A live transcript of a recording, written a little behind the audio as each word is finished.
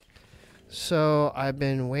So I've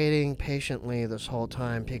been waiting patiently this whole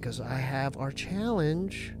time because I have our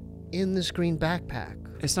challenge in this green backpack.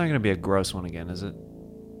 It's not going to be a gross one again, is it?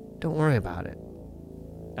 Don't worry about it.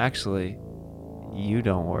 Actually, you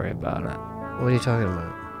don't worry about it. What are you talking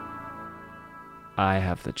about? I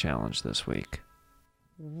have the challenge this week.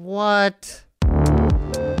 What?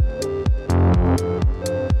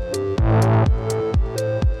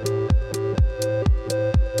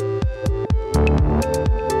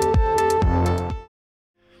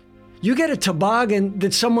 You get a toboggan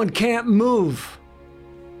that someone can't move.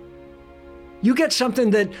 You get something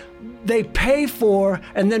that they pay for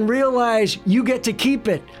and then realize you get to keep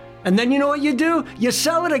it. And then you know what you do? You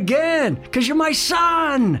sell it again because you're my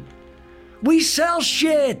son. We sell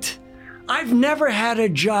shit. I've never had a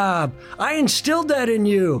job. I instilled that in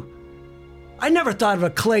you. I never thought of a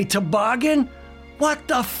clay toboggan. What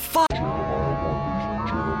the fuck?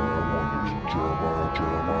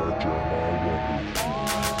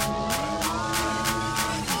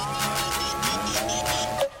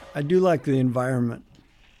 I do like the environment.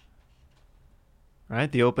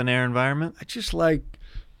 Right? The open air environment? I just like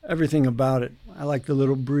everything about it. I like the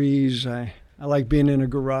little breeze. I like being in a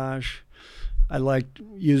garage. I liked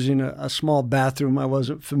using a small bathroom I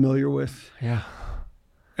wasn't familiar with. Yeah.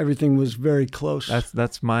 Everything was very close.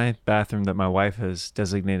 That's my bathroom that my wife has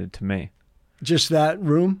designated to me. Just that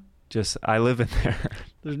room? I live in there.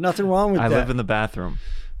 There's nothing wrong with that. I live in the bathroom.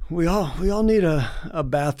 We all need a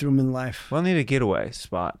bathroom in life. We'll need a getaway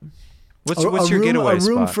spot. What's your getaway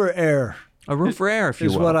spot? A room for air. A room for air, if you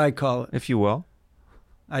will. Is what I call it. If you will.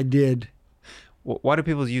 I did. Why do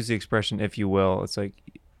people use the expression, if you will? It's like,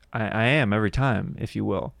 I am every time, if you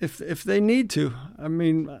will. If they need to. I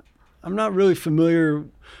mean, I'm not really familiar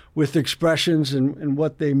with expressions and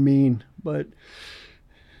what they mean, but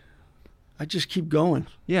I just keep going.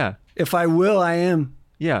 Yeah. If I will, I am.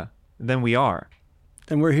 Yeah. Then we are.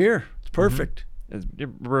 Then we're here. It's perfect.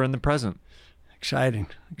 Mm-hmm. We're in the present. Exciting.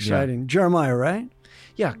 Yeah. Jeremiah, right?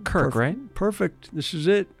 Yeah, Kirk, right? Perfect. This is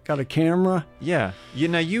it. Got a camera. Yeah.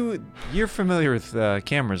 You're familiar with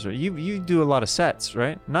cameras, right? You do a lot of sets,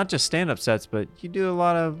 right? Not just stand-up sets, but you do a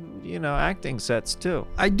lot of, acting sets too.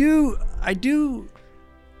 I do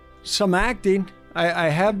some acting. I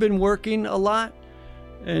have been working a lot,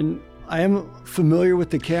 and I am familiar with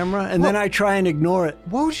the camera, and then I try and ignore it.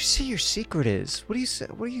 What would you say your secret is? What do you say?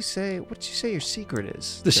 What'd you say your secret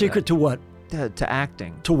is? The secret to what? To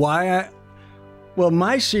acting. To why well,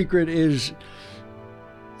 my secret is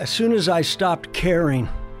as soon as I stopped caring.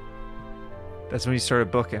 That's when you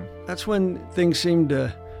started booking. That's when things seemed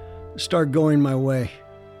to start going my way.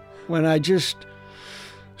 When I just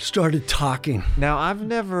started talking. Now, I've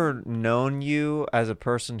never known you as a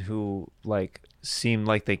person who seemed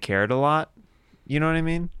like they cared a lot. You know what I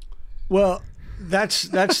mean? Well, that's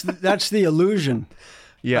the illusion.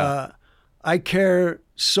 Yeah. I care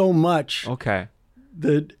so much. Okay.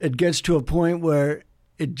 That it gets to a point where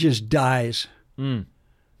it just dies. Mm.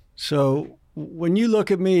 So when you look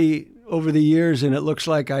at me over the years and it looks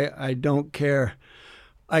like I don't care,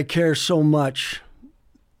 I care so much.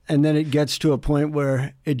 And then it gets to a point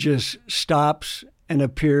where it just stops and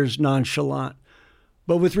appears nonchalant.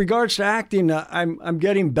 But with regards to acting, I'm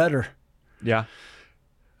getting better. Yeah.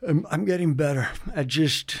 I'm getting better at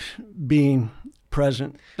just being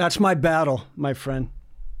present. That's my battle, my friend.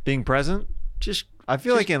 Being present? I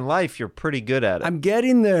feel like in life you're pretty good at it. I'm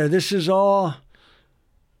getting there. This is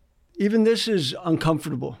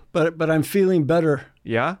uncomfortable, but I'm feeling better.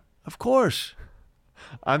 Yeah? Of course.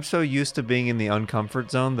 I'm so used to being in the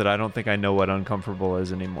uncomfort zone that I don't think I know what uncomfortable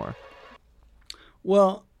is anymore.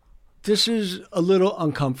 Well, this is a little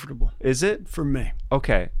uncomfortable. Is it? For me.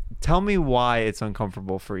 Okay. Tell me why it's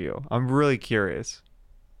uncomfortable for you. I'm really curious.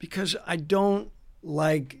 Because I don't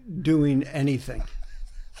like doing anything.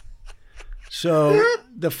 So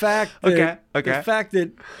the fact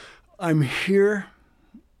that I'm here,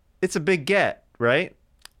 it's a big get, right?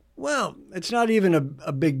 Well, it's not even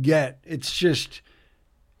a big get. It's just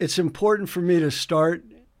it's important for me to start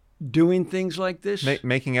doing things like this.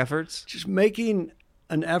 Making efforts? Just making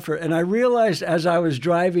an effort. And I realized as I was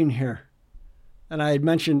driving here, and I had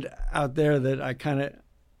mentioned out there that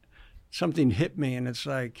something hit me, and it's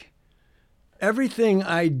like everything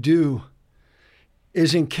I do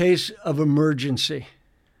is in case of emergency.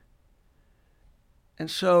 And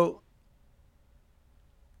so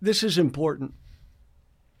this is important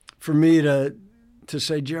for me to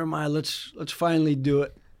say, Jeremiah, let's finally do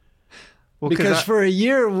it. Well, because for a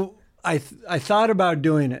year I thought about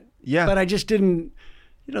doing it. Yeah. But I just didn't,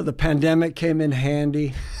 the pandemic came in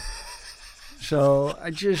handy. So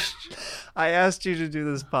I asked you to do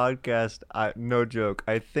this podcast. No joke.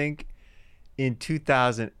 I think in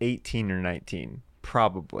 2018 or 19,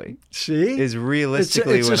 probably. See? Is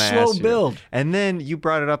realistically it's when a I slow asked you. build. And then you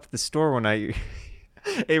brought it up at the store when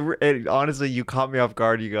it honestly, you caught me off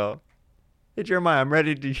guard. You go, "Hey, Jeremiah, I'm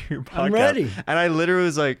ready to do your podcast." I'm ready. And I literally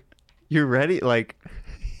was like, "You're ready?" Like,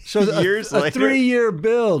 So years a later. 3-year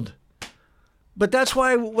build. But that's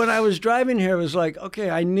why when I was driving here, I was like, okay,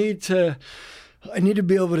 I need to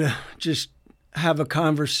be able to just have a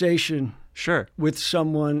conversation Sure. with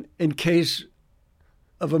someone in case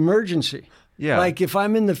of emergency. Yeah. Like if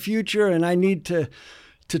I'm in the future and I need to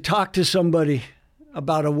talk to somebody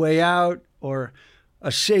about a way out or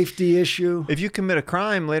a safety issue. If you commit a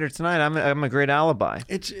crime later tonight, I'm a great alibi.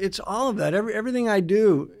 It's all of that. Everything I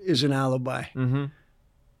do is an alibi. Mm-hmm.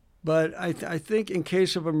 But I think in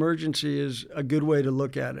case of emergency is a good way to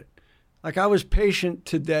look at it. Like I was patient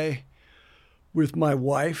today with my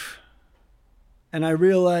wife, and I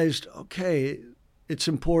realized, okay, it's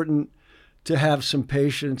important to have some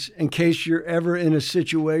patience in case you're ever in a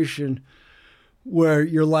situation where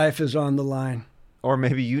your life is on the line. Or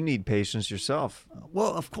maybe you need patience yourself.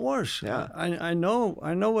 Well, of course. Yeah. I know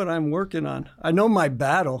what I'm working on. I know my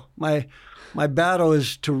battle. My battle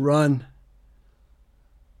is to run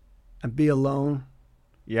and be alone.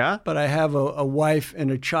 Yeah? But I have a wife and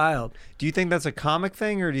a child. Do you think that's a comic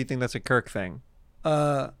thing, or do you think that's a Kirk thing?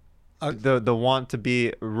 The want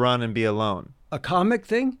to run and be alone. A comic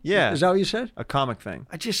thing? Yeah. Is that what you said? A comic thing.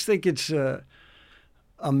 I just think it's a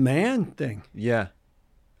man thing. Yeah.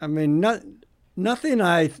 I mean, nothing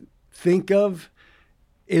I think of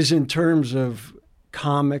is in terms of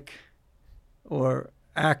comic or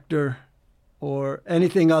actor or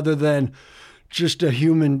anything other than just a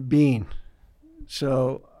human being.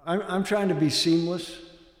 So I'm trying to be seamless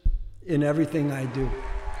in everything I do.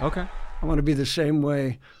 Okay. I want to be the same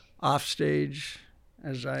way off stage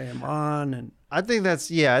as I am on. And I think that's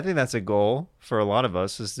a goal for a lot of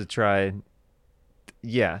us, is to try,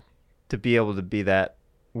 to be able to be that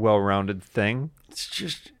well-rounded thing. it's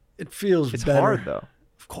just, it feels It's better. hard though.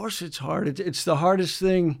 Of course it's hard. It's the hardest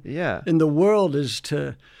thing Yeah. in the world is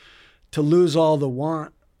to lose all the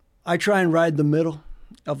want. I try and ride the middle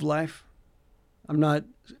of life. I'm not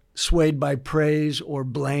swayed by praise or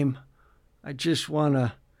blame. I just want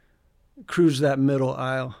to cruise that middle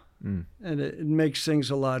aisle, and it makes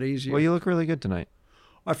things a lot easier. Well, you look really good tonight.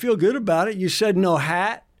 I feel good about it. You said no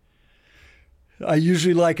hat. I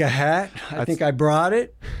usually like a hat. I think I brought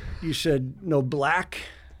it. You said no black,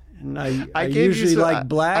 and I usually like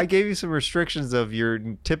black. I gave you some restrictions of your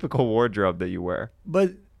typical wardrobe that you wear.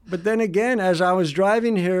 But then again, as I was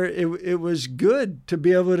driving here, it was good to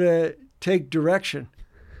be able to take direction.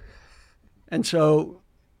 And so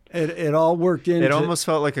it all worked in. It almost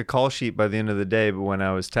felt like a call sheet by the end of the day, but when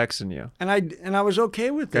I was texting you. And I was okay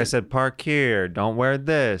with it. I said, park here, don't wear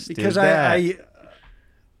this, because do that.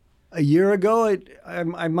 A year ago,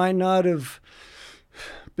 I might not have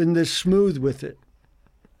been this smooth with it.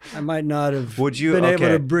 I might not have been able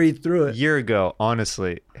to breathe through it. A year ago,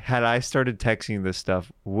 honestly, had I started texting this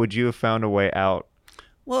stuff, would you have found a way out?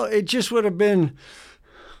 Well, it just would have been,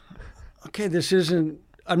 okay,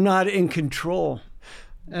 I'm not in control.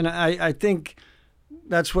 And I think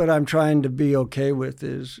that's what I'm trying to be okay with,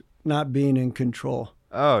 is not being in control.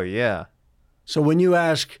 Oh, yeah. So when you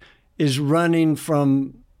ask, is running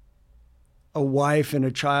from a wife and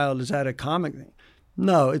a child, is that a comic thing?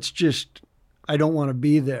 No, it's just, I don't want to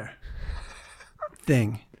be there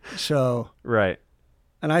thing. So, right.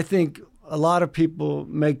 And I think a lot of people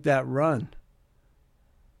make that run.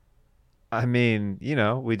 I mean,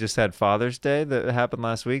 we just had Father's Day that happened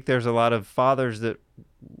last week. There's a lot of fathers that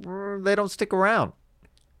they don't stick around.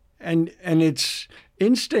 And it's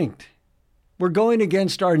instinct. We're going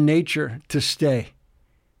against our nature to stay.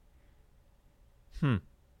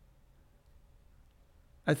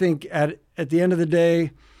 I think at the end of the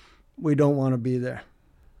day, we don't want to be there.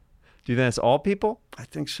 Do you think that's all people? I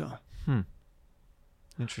think so.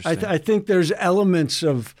 Interesting. I think there's elements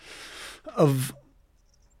of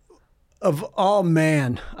all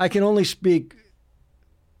man. I can only speak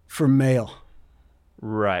for male.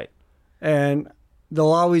 Right. And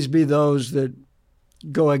there'll always be those that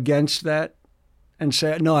go against that and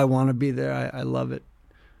say, no, I want to be there. I love it.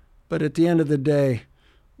 But at the end of the day,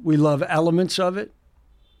 we love elements of it.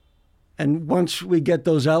 And once we get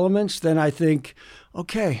those elements, then I think,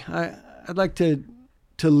 okay, I'd like to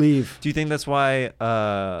leave. Do you think that's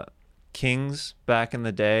why kings back in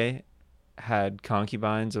the day had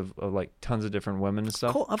concubines of like tons of different women and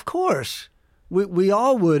stuff? Of course. We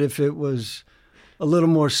all would if it was a little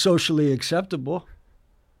more socially acceptable.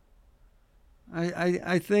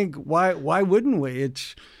 I think why wouldn't we?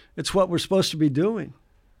 It's what we're supposed to be doing.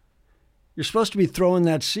 You're supposed to be throwing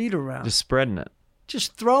that seed around. Just spreading it.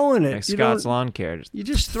 Just throwing it. Like Scott's lawn care. Just You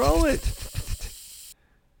just throw it.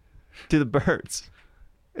 to the birds.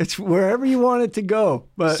 It's wherever you want it to go.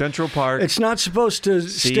 But Central Park. it's not supposed to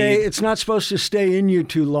Seed. stay. It's not supposed to stay in you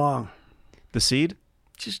too long. The seed?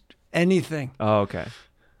 Just anything. Oh, okay.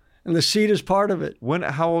 And the seed is part of it.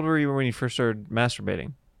 How old were you when you first started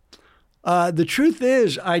masturbating? The truth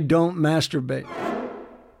is, I don't masturbate.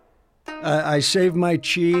 I save my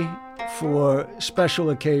chi for special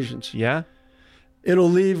occasions. Yeah? It'll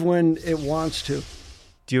leave when it wants to.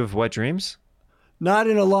 Do you have wet dreams? Not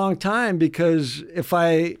in a long time, because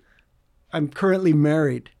I'm currently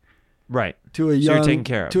married Right. to a So young you're taken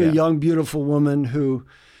care of, a yeah. young beautiful woman who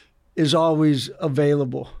is always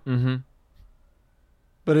available. Mm-hmm.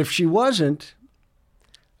 But if she wasn't,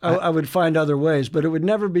 I would find other ways, but it would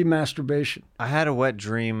never be masturbation. I had a wet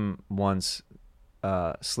dream once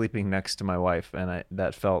sleeping next to my wife, and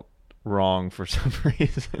that felt wrong for some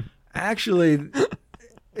reason. Actually,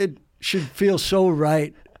 it should feel so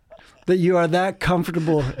right that you are that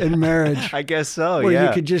comfortable in marriage I guess so, where yeah.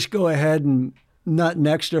 you could just go ahead and nut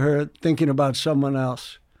next to her thinking about someone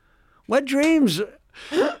else. Wet dreams,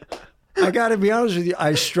 I got to be honest with you,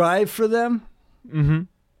 I strive for them. Mm-hmm.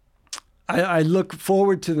 I look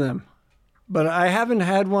forward to them, but I haven't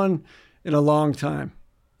had one in a long time.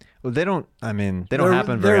 Well, they don't happen They're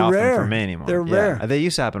very often rare. for me anymore. They're Yeah. rare. They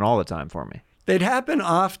used to happen all the time for me. They'd happen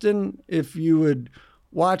often if you would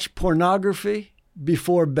watch pornography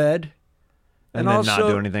before bed And then not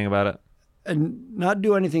do anything about it. and not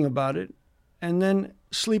do anything about it, and then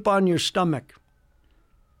sleep on your stomach.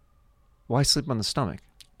 Why sleep on the stomach?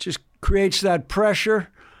 Just creates that pressure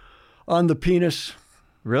on the penis,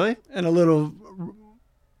 Really? and a little,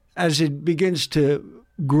 as it begins to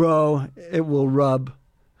grow, it will rub.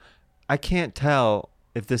 I can't tell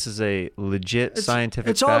if this is a legit scientific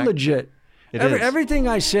It's all fact. legit. It is. Everything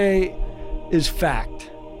I say is fact.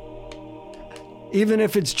 Even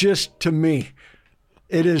if it's just to me,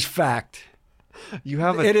 it is fact. You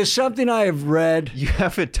have It is something I have read. you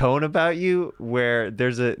have a tone about you where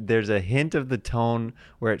there's a hint of the tone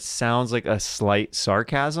where it sounds like a slight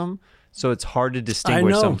sarcasm, so it's hard to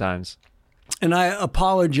distinguish know. sometimes. And I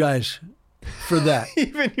apologize for that.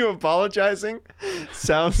 Even you apologizing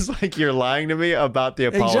sounds like you're lying to me about the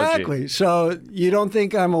apology. Exactly. So you don't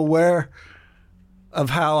think I'm aware of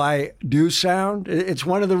how I do sound? It's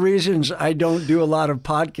one of the reasons I don't do a lot of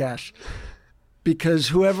podcasts, because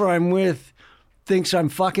whoever I'm with thinks I'm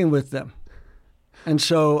fucking with them. And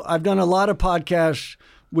so I've done a lot of podcasts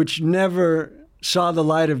which never saw the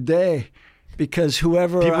light of day, because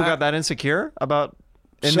whoever People got that insecure about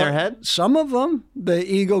in their head? Some of them, the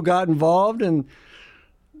ego got involved and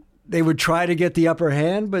they would try to get the upper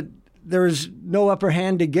hand, but there is no upper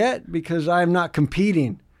hand to get because I'm not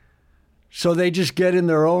competing. So they just get in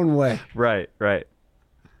their own way. Right.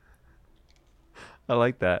 I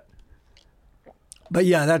like that. But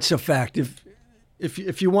yeah, that's a fact.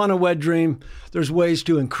 If you want a wet dream, there's ways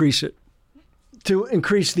to increase it, to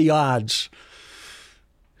increase the odds.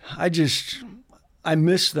 I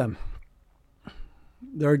miss them.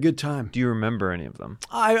 They're a good time. Do you remember any of them?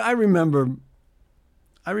 I remember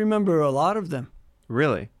a lot of them.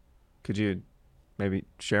 Really? Could you maybe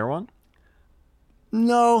share one?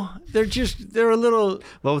 No, they're a little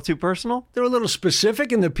Too personal?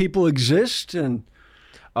 specific, and the people exist, and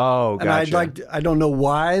Oh, gotcha. I don't know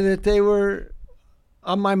why that they were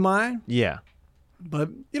on my mind, Yeah. but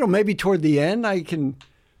maybe toward the end I can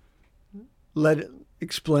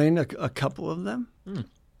explain a couple of them.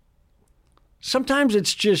 Sometimes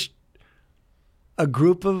it's just a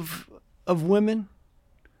group of women,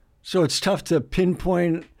 so it's tough to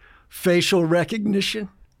pinpoint facial recognition.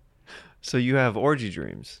 So you have orgy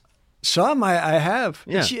dreams? Some I have.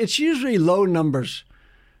 Yeah. It's usually low numbers.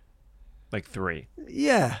 Like 3?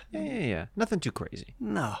 Yeah. Yeah. Nothing too crazy.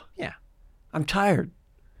 No. Yeah. I'm tired.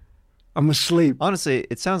 I'm asleep. Honestly,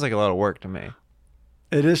 it sounds like a lot of work to me.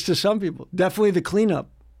 It is to some people. Definitely the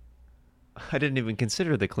cleanup. I didn't even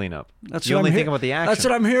consider the cleanup. That's you what only I'm think here- about the action. That's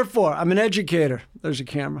what I'm here for. I'm an educator. There's a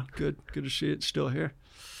camera. Good to see it still here.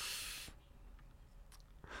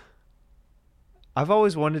 I've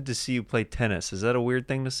always wanted to see you play tennis. Is that a weird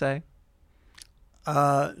thing to say?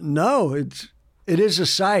 No, it is a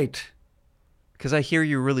sight. Because I hear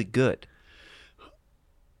you're really good.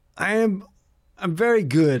 I'm very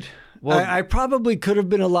good. Well- I probably could have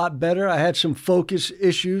been a lot better. I had some focus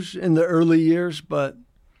issues in the early years, but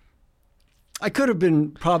I could have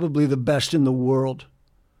been probably the best in the world.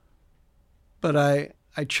 But I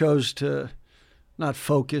chose to not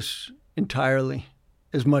focus entirely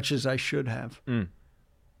as much as I should have.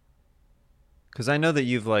 Because I know that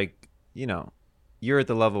you've you know, you're at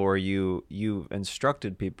the level where you've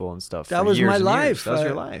instructed people and stuff. That for was years my and years. life. That was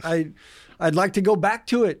your life. I'd like to go back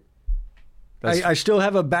to it. I still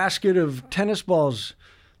have a basket of tennis balls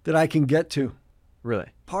that I can get to. Really?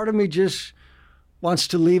 Part of me just wants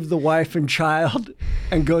to leave the wife and child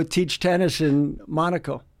and go teach tennis in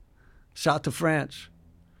Monaco, south of France.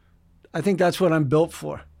 I think that's what I'm built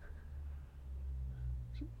for.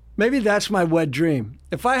 Maybe that's my wet dream.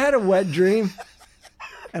 If I had a wet dream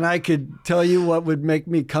and I could tell you what would make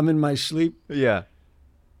me come in my sleep, Yeah.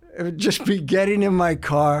 it would just be getting in my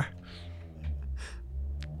car,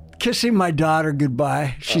 kissing my daughter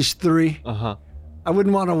goodbye. She's 3. Uh-huh. I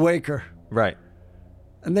wouldn't want to wake her. Right.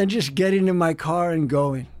 And then just getting in my car and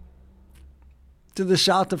going to the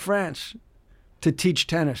south of France to teach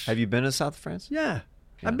tennis. Have you been to South France? Yeah.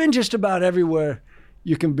 I've been just about everywhere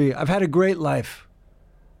you can be. I've had a great life.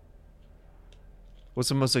 What's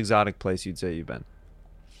the most exotic place you'd say you've been?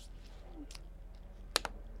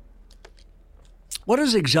 What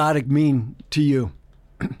does exotic mean to you?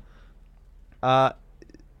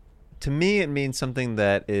 To me, it means something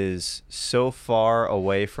that is so far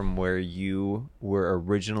away from where you were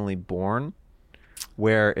originally born,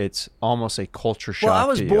 where it's almost a culture shock. Well, I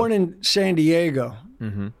was to you. born in San Diego.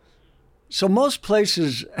 Mm-hmm. So most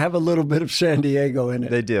places have a little bit of San Diego in it.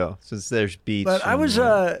 They do, since there's beach. But I and,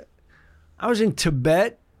 was in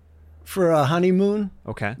Tibet for a honeymoon.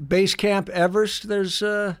 okay. Base Camp Everest. It's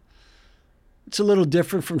a little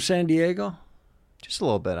different from San Diego. Just a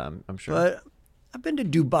little bit, I'm sure. But I've been to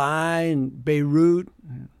Dubai and Beirut.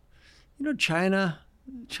 You know, China.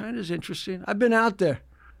 China's interesting. I've been out there.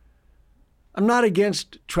 I'm not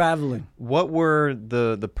against traveling. What were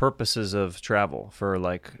the purposes of travel for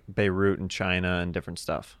like Beirut and China and different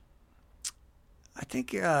stuff? I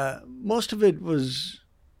think most of it was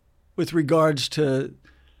with regards to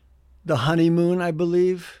the honeymoon, I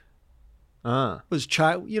believe. Was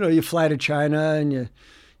China? You know, you fly to China and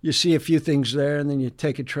you see a few things there, and then you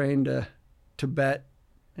take a train to Tibet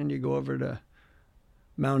and you go over to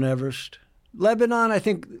Mount Everest. Lebanon, I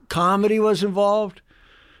think comedy was involved.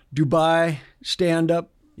 Dubai,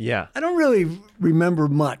 stand-up. Yeah. I don't really remember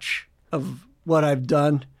much of what I've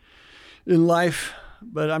done in life,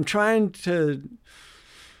 but I'm trying to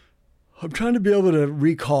be able to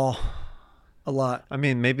recall a lot. I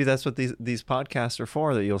mean, maybe that's what these podcasts are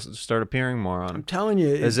for, that you'll start appearing more I'm on. telling you,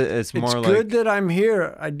 It's more like good that I'm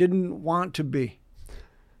here. I didn't want to be.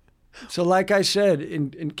 So like I said,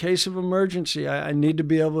 in case of emergency, I need to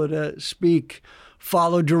be able to speak,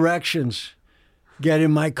 follow directions, get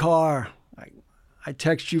in my car. I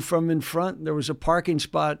text you from in front. There was a parking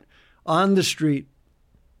spot on the street,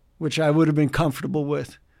 which I would have been comfortable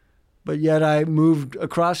with, but yet I moved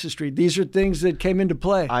across the street. These are things that came into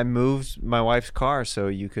play. I moved my wife's car so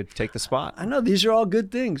you could take the spot. I know these are all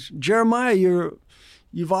good things. Jeremiah,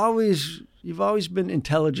 you've always been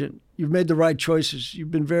intelligent. You've made the right choices.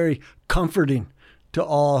 You've been very comforting to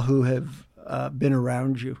all who have been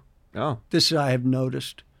around you. Oh, This I have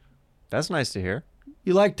noticed. that's nice to hear.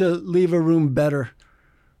 You like to leave a room better.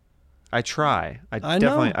 I try. I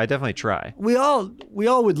know. I definitely try. We all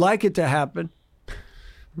would like it to happen.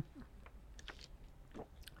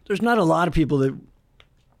 There's not a lot of people that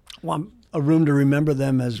want a room to remember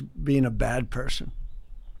them as being a bad person,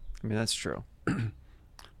 I mean, that's true.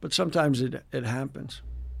 but sometimes it happens.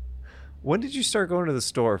 When did you start going to the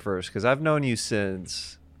store first? Because I've known you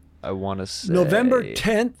since, I want to say... November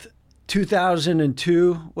 10th,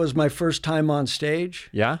 2002 was my first time on stage.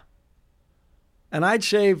 Yeah? And I'd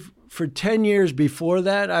say for 10 years before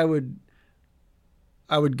that, I would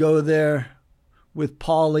go there with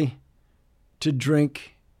Paulie to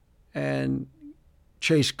drink and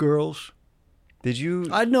chase girls. Did you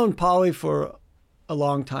I'd known Paulie for a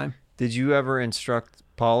long time. Did you ever instruct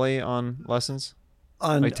Paulie on lessons?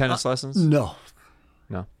 Like tennis lessons? No.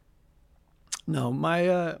 No. No,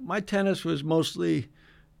 my tennis was mostly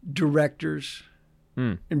directors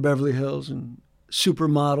in Beverly Hills and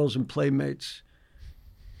supermodels and playmates.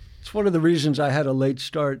 It's one of the reasons I had a late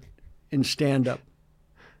start in stand-up.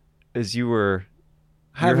 Is you're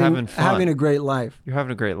having fun. Having a great life. You're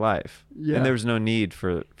having a great life. Yeah. And there was no need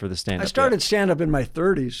for the stand-up I started stand-up in my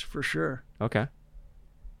 30s, for sure. yet. Okay.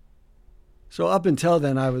 So up until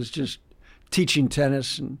then, I was just teaching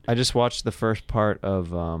tennis. And I just watched the first part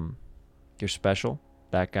of your special,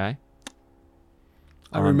 That Guy.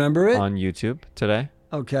 I remember it. On YouTube today.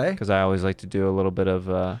 Okay. Because I always like to do a little bit of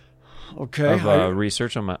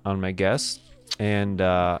research on my guests. And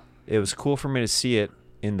it was cool for me to see it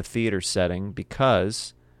in the theater setting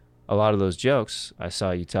because a lot of those jokes I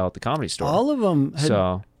saw you tell at the Comedy Store. All of them had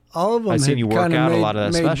I've seen you work kinda out a lot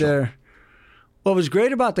of that made special. What was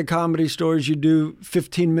great about the Comedy Store is you do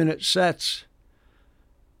 15-minute sets.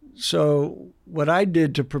 So what I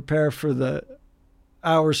did to prepare for the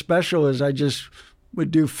hour special is I just would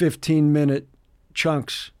do 15-minute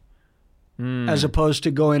chunks as opposed to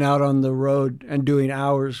going out on the road and doing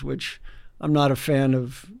hours, which I'm not a fan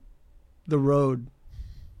of the road.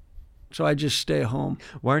 So I just stay home.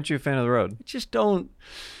 Why aren't you a fan of the road? I just don't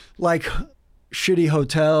like shitty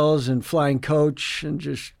hotels and flying coach and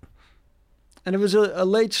it was a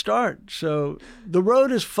late start. So the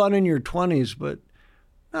road is fun in your 20s, but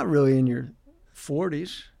not really in your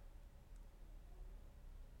 40s.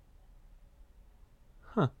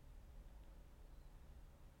 Huh.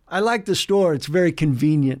 I like the store. It's very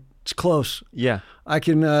convenient. It's close. Yeah. I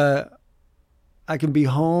can be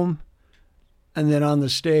home and then on the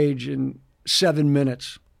stage in 7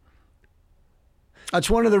 minutes. That's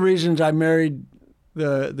one of the reasons I married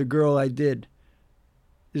the girl I did,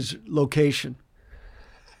 is location.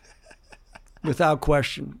 Without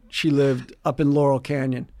question. She lived up in Laurel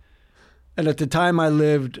Canyon. And at the time I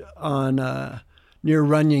lived on near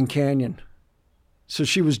Runyon Canyon. So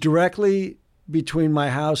she was directly between my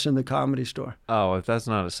house and the Comedy Store. Oh, if that's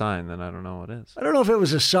not a sign, then I don't know what is. I don't know if it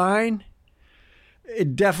was a sign.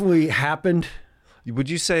 It definitely happened. Would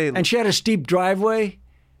you say... And she had a steep driveway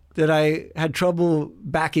that I had trouble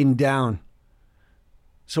backing down.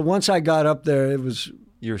 So once I got up there, it was...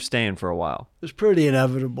 You were staying for a while. It was pretty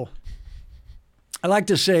inevitable. I like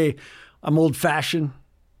to say I'm old-fashioned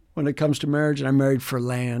when it comes to marriage, and I'm married for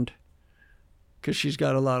land because she's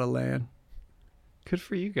got a lot of land. Good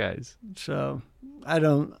for you guys. So I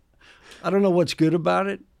don't know what's good about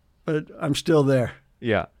it, but I'm still there.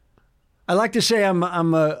 Yeah. I like to say I'm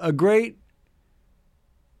a great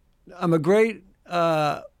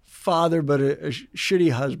father, but a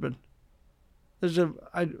shitty husband.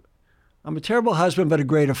 I'm a terrible husband, but a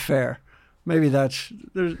great affair. Maybe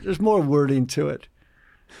there's more wording to it.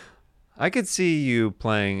 I could see you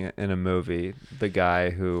playing in a movie the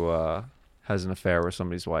guy who has an affair with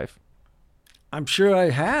somebody's wife. I'm sure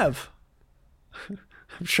I have.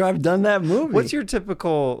 I'm sure I've done that movie. What's your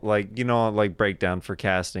typical, breakdown for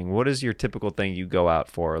casting? What is your typical thing you go out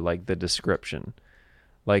for, like the description?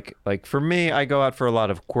 Like for me, I go out for a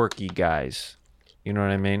lot of quirky guys. You know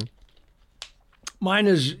what I mean? Mine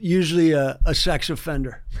is usually a sex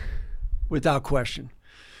offender, without question.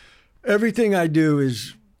 Everything I do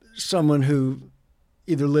is someone who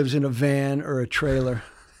either lives in a van or a trailer.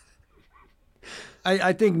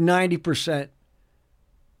 I think 90%.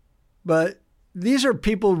 But these are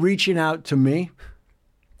people reaching out to me.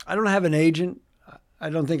 I don't have an agent. I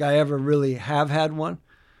don't think I ever really have had one.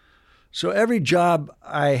 So every job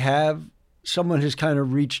I have, someone has kind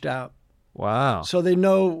of reached out. Wow. So they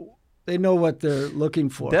know what they're looking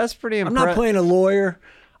for. That's pretty impressive. I'm not playing a lawyer.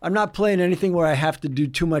 I'm not playing anything where I have to do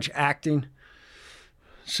too much acting.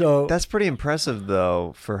 So that's pretty impressive,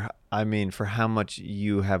 though, for how much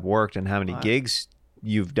you have worked and how many gigs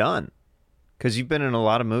you've done. Because you've been in a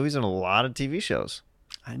lot of movies and a lot of TV shows.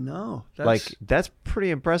 I know. That's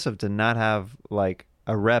pretty impressive to not have like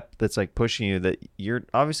a rep that's like pushing you, that you're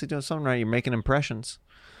obviously doing something right. You're making impressions.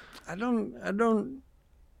 I don't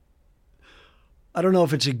know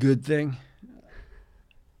if it's a good thing.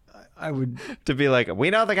 I would to be like,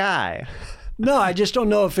 we know the guy. No, I just don't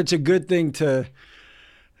know if it's a good thing to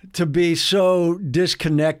be so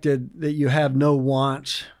disconnected that you have no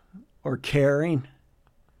wants or caring.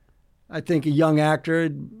 I think a young actor,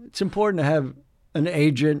 it's important to have an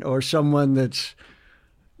agent or someone that's,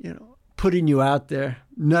 putting you out there,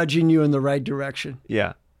 nudging you in the right direction.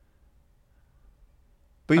 Yeah.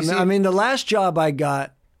 But I mean, the last job I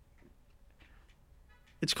got,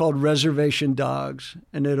 it's called Reservation Dogs,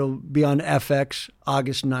 and it'll be on FX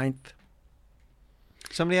August 9th.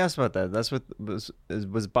 Somebody asked about that. That's what was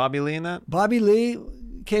Bobby Lee in that? Bobby Lee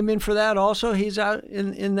came in for that also. He's out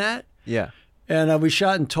in that. Yeah. And we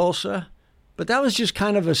shot in Tulsa, but that was just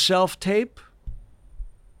kind of a self-tape.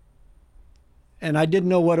 And I didn't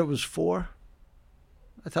know what it was for.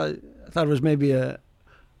 I thought it was maybe a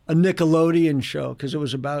Nickelodeon show because it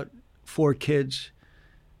was about 4 kids.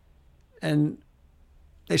 And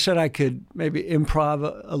they said I could maybe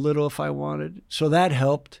improv a little if I wanted. So that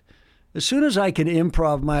helped. As soon as I could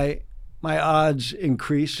improv, my odds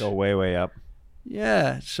increased. Go way, way up.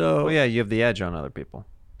 Yeah. So. Well, yeah, you have the edge on other people.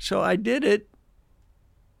 So I did it,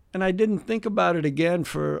 and I didn't think about it again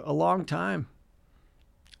for a long time.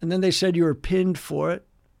 And then they said you were pinned for it,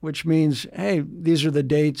 which means, hey, these are the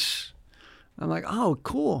dates. I'm like, oh,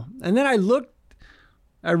 cool. And then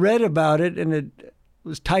I read about it, and it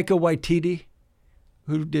was Taika Waititi,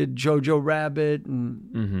 who did Jojo Rabbit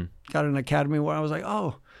and got an Academy Award. I was like,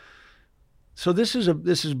 oh, So this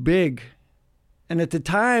is big. And at the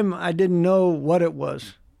time, I didn't know what it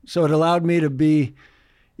was. So it allowed me to be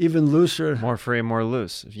even looser. More free, more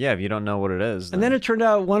loose. Yeah, if you don't know what it is. And then it turned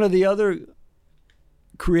out one of the other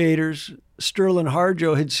creators, Sterling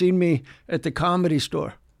Harjo, had seen me at the Comedy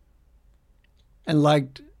Store and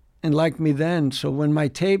liked me then. So when my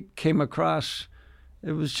tape came across,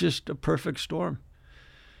 it was just a perfect storm.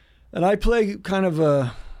 And I play kind of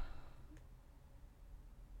a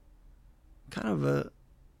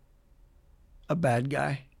bad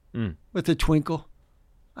guy with a twinkle.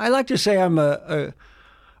 I like to say I'm a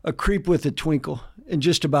creep with a twinkle in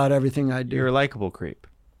just about everything I do. You're a likable creep.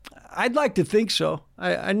 I'd like to think so.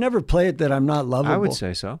 I never play it that I'm not lovable. I would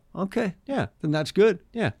say so. Okay. Yeah. Then that's good.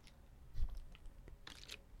 Yeah.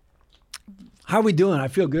 How are we doing? I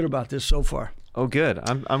feel good about this so far. Oh, good.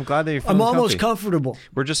 I'm glad that you're feeling I'm almost comfy. comfortable.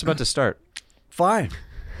 We're just about to start. Fine.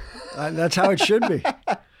 That's how it should be.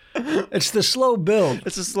 It's the slow build.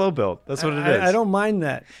 It's a slow build. That's what it is. I don't mind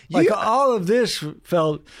that. Like all of this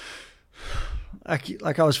felt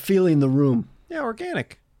like I was feeling the room. Yeah,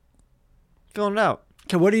 organic. Filling it out.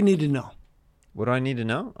 Okay, what do you need to know? What do I need to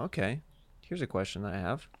know? Okay. Here's a question that I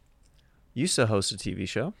have. You used to host a TV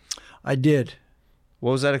show. I did.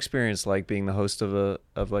 What was that experience like being the host of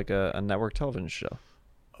a network television show?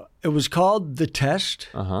 It was called The Test.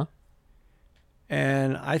 Uh-huh.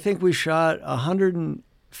 And I think we shot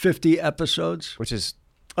 150 episodes. Which is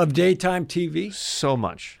of daytime TV. So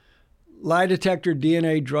much. Lie detector,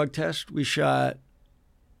 DNA, drug test. We shot,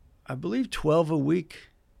 I believe, 12 a week.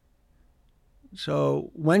 So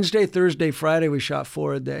Wednesday, Thursday, Friday, we shot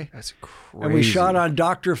 4 a day. That's crazy. And we shot on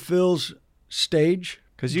Dr. Phil's stage.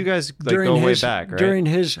 Because you guys go way back, right? During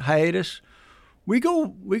his hiatus. We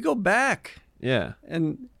go back. Yeah.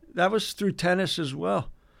 And that was through tennis as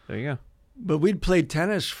well. There you go. But we'd played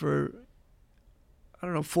tennis for,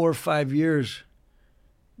 4 or 5 years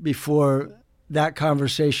before that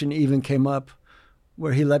conversation even came up,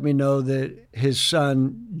 where he let me know that his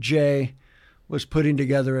son, Jay, was putting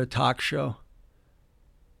together a talk show.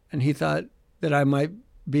 And he thought that I might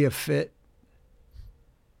be a fit.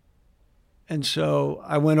 And so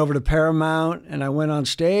I went over to Paramount and I went on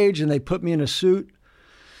stage and they put me in a suit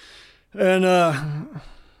and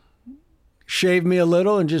shaved me a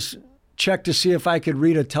little and just checked to see if I could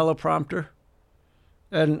read a teleprompter.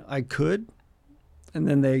 And I could. And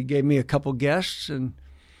then they gave me a couple guests and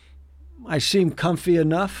I seemed comfy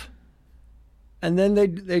enough. And then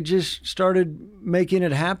they just started making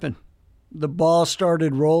it happen. The ball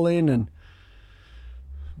started rolling and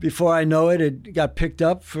before I know it, it got picked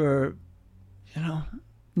up for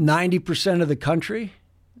 90% of the country.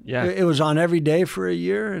 Yeah. It was on every day for a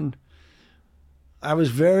year, and I was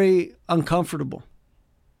very uncomfortable.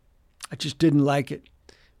 I just didn't like it.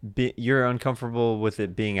 You're uncomfortable with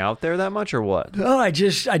it being out there that much, or what? No, I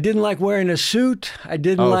didn't like wearing a suit. I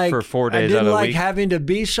didn't like for 4 days I didn't out of like the week? having to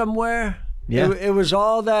be somewhere. Yeah. It was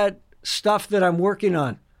all that stuff that I'm working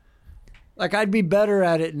on. Like I'd be better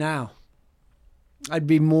at it now. I'd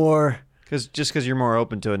be more. Because you're more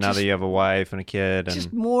open to it now that you have a wife and a kid. And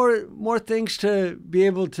just more things to be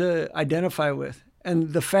able to identify with.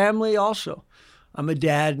 And the family also. I'm a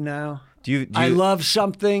dad now. I love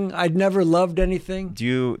something. I'd never loved anything. Do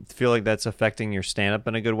you feel like that's affecting your stand-up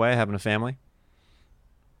in a good way, having a family?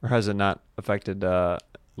 Or has it not affected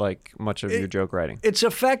much of your joke writing? It's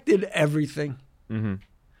affected everything. Mm-hmm.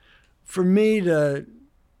 For me to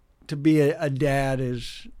be a dad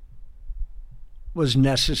was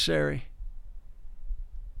necessary.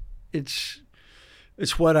 It's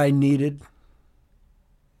what I needed,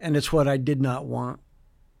 and it's what I did not want,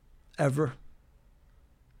 ever.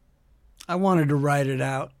 I wanted to write it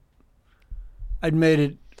out. I'd made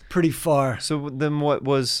it pretty far. So then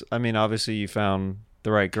obviously you found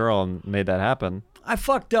the right girl and made that happen. I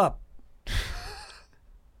fucked up.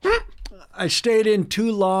 I stayed in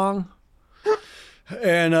too long,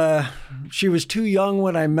 and she was too young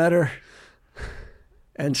when I met her.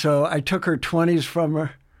 And so I took her 20s from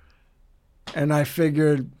her. And I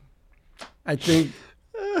figured, I think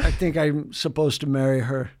I'm supposed to marry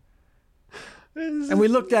her. And we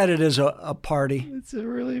looked at it as a party. It's a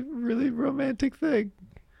really, really romantic thing.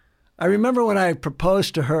 I remember when I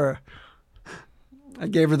proposed to her, I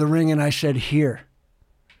gave her the ring and I said, "Here."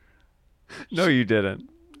 No, you didn't.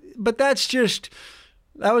 But that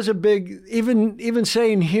was a big, even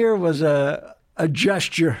saying "here" was a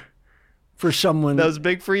gesture for someone. That was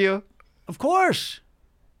big for you? Of course.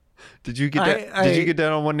 Did you get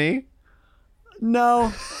down on one knee?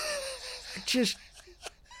 No.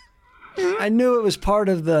 I knew it was part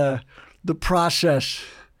of the process.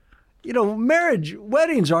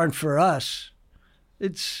 Weddings aren't for us.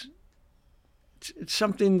 it's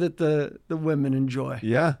something that the women enjoy.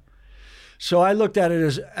 Yeah. So I looked at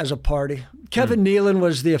it as a party. Kevin Nealon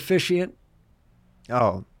was the officiant.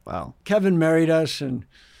 Oh, wow. Kevin married us, and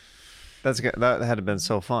that had to have been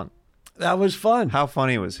so fun. that was fun. How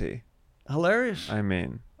funny was he? Hilarious. I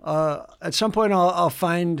mean, at some point I'll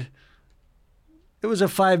find. It was a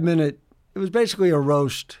 5-minute. It was basically a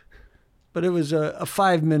roast, but it was a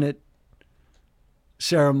 5-minute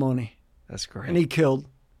ceremony, that's great. and he killed.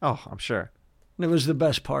 Oh, I'm sure. And it was the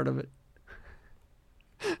best part of it.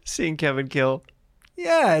 Seeing Kevin kill.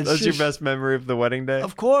 Yeah, it's That's your best memory of the wedding day?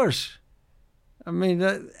 Of course. I mean,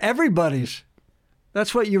 everybody's.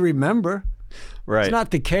 That's what you remember. Right. It's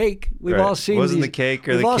not the cake. We've all seen. It wasn't the cake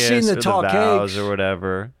or the all kiss seen the or tall the vows cakes. or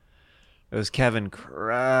whatever. It was Kevin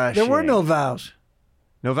crushing. There were no vows.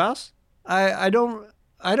 No vows? I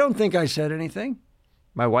don't think I said anything.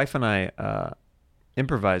 My wife and I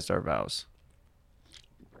improvised our vows.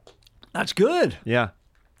 That's good. Yeah.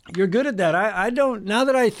 You're good at that. I don't. Now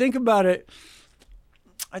that I think about it,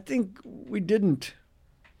 I think we didn't.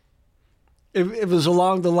 It was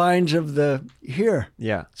along the lines of the here.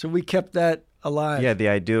 Yeah. So we kept that alive. Yeah, the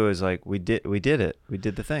idea is like we did it. We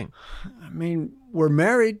did the thing. I mean, we're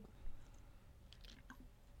married.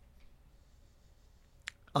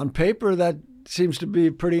 On paper, that seems to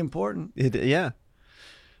be pretty important. Yeah.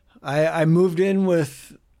 I moved in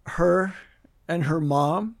with her and her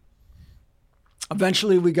mom.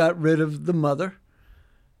 Eventually, we got rid of the mother.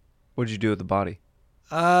 What did you do with the body?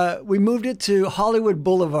 We moved it to Hollywood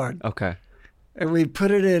Boulevard. Okay. And we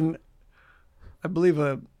put it in, I believe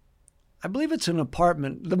it's an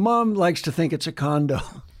apartment. The mom likes to think it's a condo.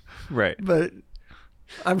 Right. But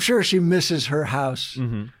I'm sure she misses her house.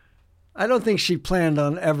 Mm-hmm. I don't think she planned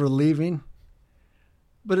on ever leaving.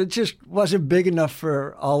 But it just wasn't big enough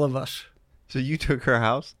for all of us. So you took her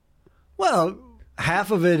house? Well,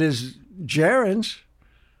 half of it is Jaren's.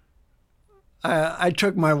 I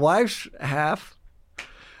took my wife's half.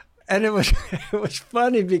 And it was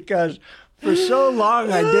funny because for so long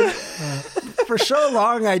I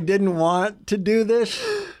didn't want to do this,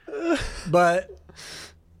 but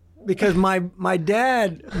because my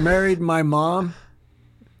dad married my mom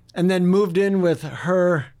and then moved in with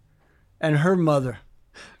her and her mother.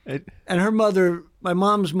 And her mother, my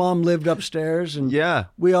mom's mom, lived upstairs, and yeah,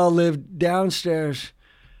 we all lived downstairs.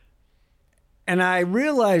 And I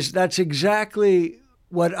realized that's exactly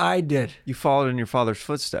what I did. You followed in your father's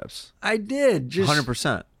footsteps. I did, just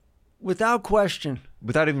 100%. Without question.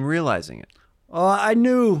 Without even realizing it. I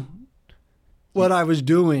knew what I was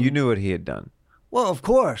doing. You knew what he had done. Well, of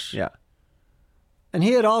course. Yeah. And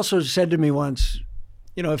he had also said to me once,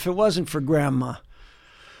 if it wasn't for Grandma,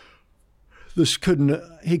 he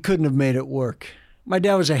couldn't have made it work. My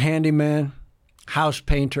dad was a handyman, house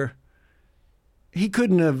painter. He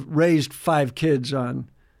couldn't have raised 5 kids on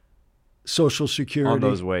Social Security. On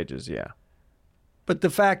those wages, yeah. But the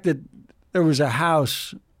fact that there was a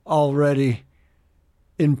house already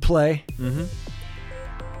in play. Mm-hmm.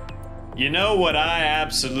 You know what I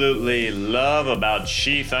absolutely love about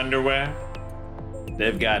Sheath underwear?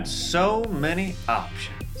 They've got so many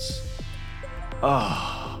options.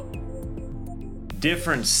 Oh,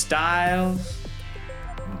 different styles,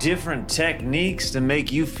 different techniques to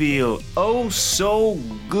make you feel oh so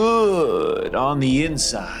good on the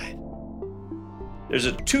inside. There's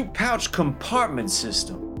a 2-pouch compartment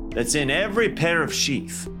system that's in every pair of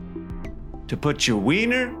sheath to put your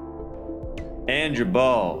wiener and your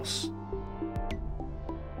balls.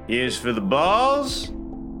 Here's for the balls,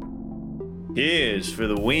 here's for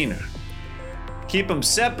the wiener. Keep them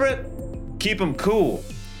separate, keep them cool.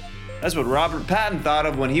 That's what Robert Patton thought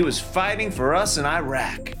of when he was fighting for us in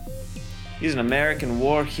Iraq. He's an American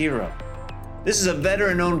war hero. This is a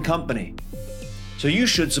veteran-owned company, so you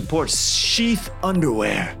should support Sheath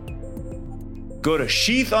Underwear. Go to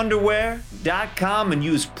sheathunderwear.com and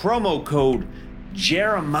use promo code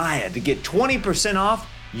Jeremiah to get 20% off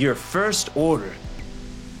your first order.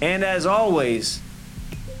 And as always,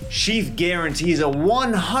 Sheath guarantees a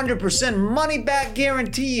 100% money-back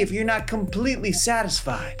guarantee if you're not completely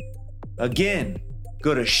satisfied. Again,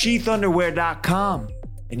 go to sheathunderwear.com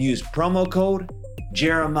and use promo code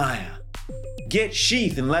Jeremiah. Get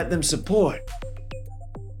Sheath and let them support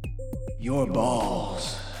your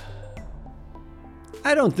balls.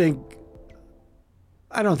 I don't think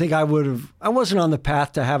I would have. I wasn't on the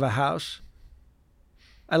path to have a house.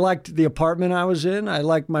 I liked the apartment I was in. I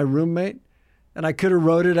liked my roommate, and I could have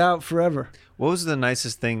rode it out forever. What was the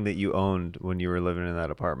nicest thing that you owned when you were living in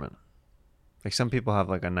that apartment? Like some people have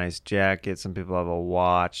like a nice jacket, some people have a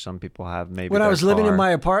watch, some people have maybe when I was living in car.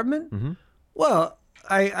 my apartment. Mm-hmm. Well,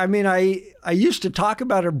 I mean I used to talk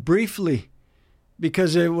about it briefly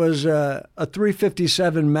because it was a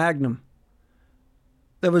 357 Magnum.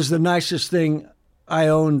 That was the nicest thing I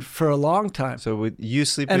owned for a long time. So with you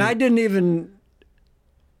sleeping, and I didn't even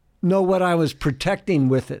know what I was protecting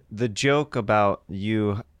with it. The joke about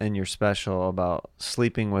you and your special about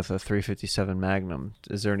sleeping with a 357 Magnum,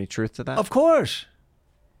 is there any truth to that? Of course.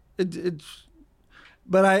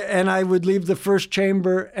 But I would leave the first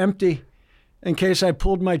chamber empty in case I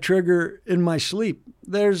pulled my trigger in my sleep.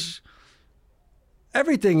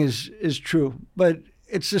 Everything is true, but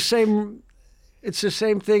it's the same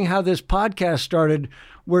thing how this podcast started,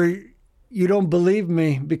 where you don't believe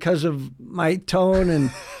me because of my tone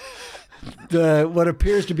and what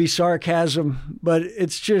appears to be sarcasm, but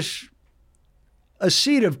it's just a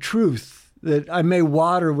seed of truth that I may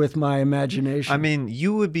water with my imagination. I mean,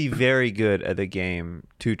 you would be very good at the game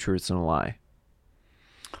Two Truths and a Lie.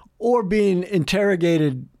 Or being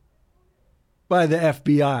interrogated by the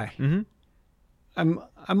FBI. Mm-hmm.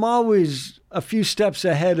 I'm always a few steps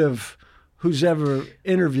ahead of who's ever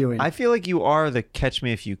interviewing. I feel like you are the Catch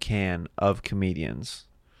Me If You Can of comedians.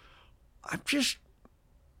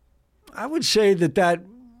 I would say that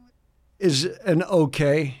is an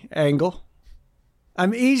okay angle.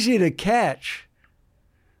 I'm easy to catch,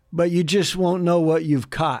 but you just won't know what you've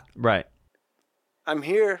caught. Right. I'm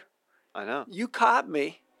here. I know. You caught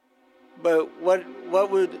me, but what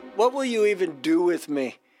will you even do with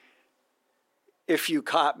me if you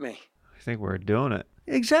caught me? I think we're doing it.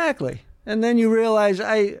 Exactly. And then you realize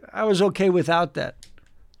I was okay without that.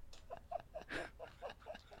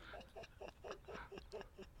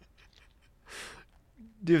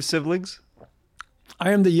 Do you have siblings?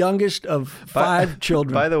 I am the youngest of 5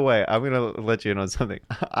 children. By the way, I'm going to let you know something.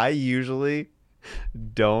 I usually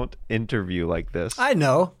don't interview like this. I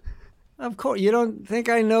know. Of course. You don't think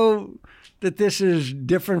I know that this is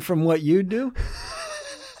different from what you do?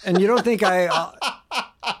 And you don't think I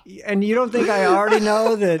already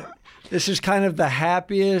know that this is kind of the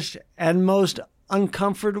happiest and most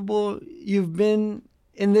uncomfortable you've been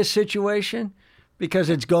in this situation? Because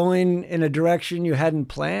it's going in a direction you hadn't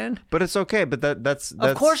planned. But it's okay. But that's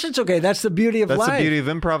of course it's okay. That's the beauty of life. That's the beauty of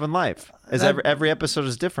improv in life. Is every episode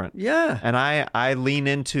is different. Yeah. And I lean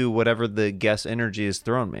into whatever the guest energy has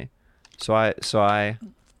thrown me. So I,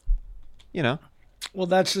 you know. Well,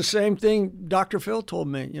 that's the same thing Dr. Phil told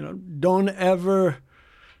me. You know, don't ever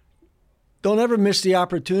miss the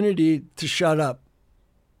opportunity to shut up.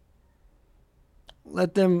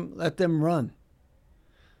 Let them run.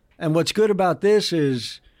 And what's good about this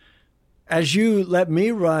is, as you let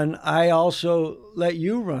me run, I also let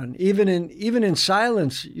you run. Even in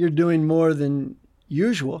silence, you're doing more than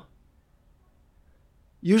usual.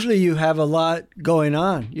 Usually you have a lot going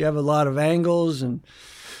on. You have a lot of angles and,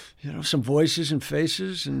 you know, some voices and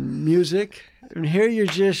faces and music. And here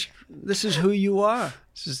this is who you are.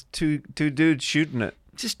 It's just two dudes shooting it.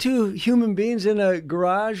 Just 2 human beings in a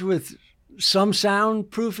garage with some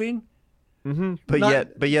soundproofing. Mm-hmm.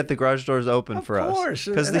 But yet the garage door is open for us. Of course,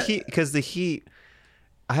 because the heat.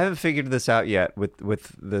 I haven't figured this out yet with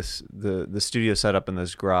this the studio setup in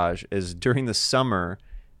this garage. Is during the summer,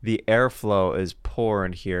 the airflow is poor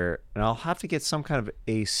in here, and I'll have to get some kind of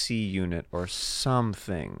AC unit or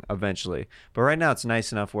something eventually. But right now, it's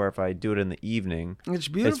nice enough where if I do it in the evening, it's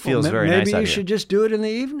beautiful. It feels very nice. Maybe you should just do it in the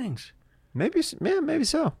evenings. Maybe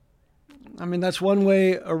so. I mean, that's one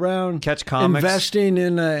way around catch comics. Investing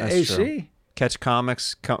in AC. True. Catch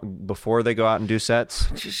comics before they go out and do sets.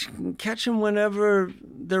 Just catch them whenever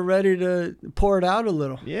they're ready to pour it out a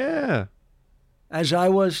little. Yeah. As I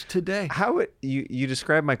was today. How would you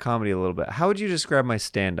describe my comedy a little bit? How would you describe my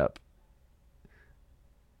stand-up?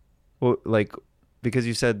 Well, like, because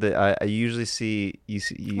you said that I usually see you.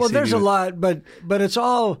 Well, there's a lot, but it's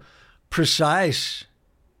all precise.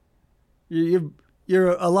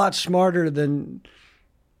 You're a lot smarter than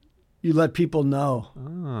you let people know.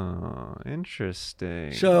 Oh,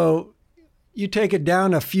 interesting. So you take it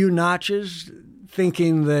down a few notches,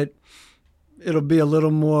 thinking that it'll be a little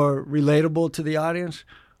more relatable to the audience,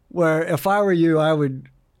 where if I were you, I would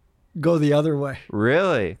go the other way.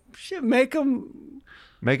 Really? Shit, make them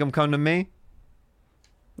come to me?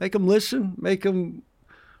 Make them listen. Make them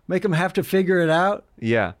have to figure it out.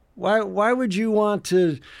 Yeah. Why would you want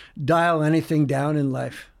to dial anything down in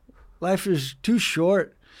life? Life is too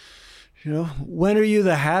short. You know, when are you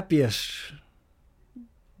the happiest?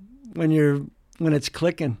 When it's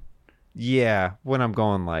clicking. Yeah, when I'm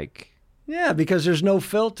going like. Yeah, because there's no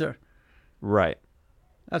filter. Right.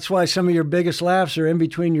 That's why some of your biggest laughs are in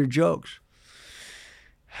between your jokes.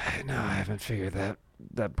 No, I haven't figured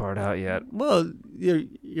that part out yet. Well,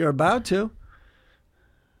 you're about to.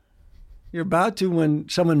 You're about to when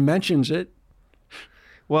someone mentions it.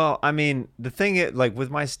 Well, I mean, the thing is, like with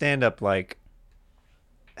my stand-up, like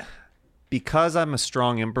because I'm a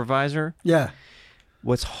strong improviser. Yeah.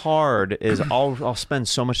 What's hard is I'll spend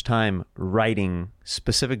so much time writing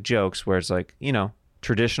specific jokes where it's like, you know,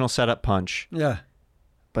 traditional setup punch. Yeah.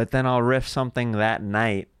 But then I'll riff something that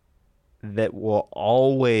night that will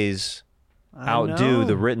always outdo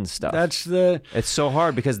the written stuff. It's so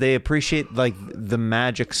hard because they appreciate like the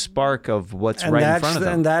magic spark of what's right in front of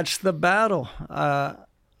them. And that's the battle.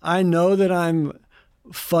 I know that I'm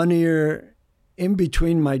funnier in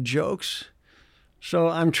between my jokes. So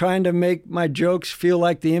I'm trying to make my jokes feel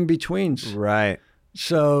like the in-betweens. Right.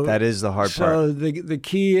 So that is the hard part. So the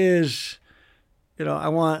key is, you know, I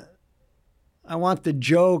want the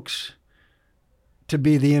jokes to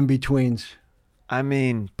be the in-betweens. I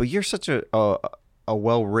mean, but you're such a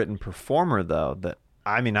well-written performer, though, that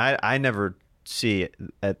I mean, I never see it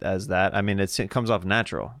as that. I mean, it comes off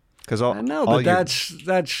natural because I know, but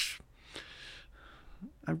that's.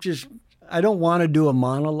 I don't want to do a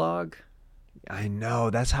monologue. I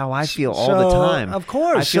know. That's how I feel all the time. Of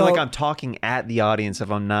course. I feel like I'm talking at the audience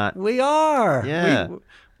if I'm not. We are. Yeah.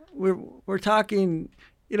 We're talking,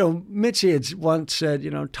 you know, Mitzi had once said,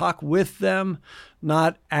 you know, talk with them,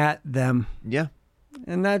 not at them. Yeah.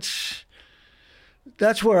 And that's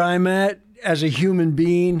where I'm at as a human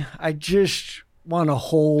being. I just want to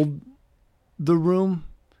hold the room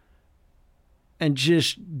and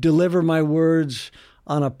just deliver my words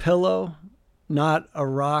on a pillow, not a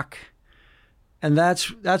rock. And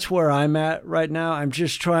that's where I'm at right now. I'm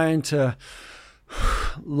just trying to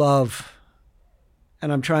love.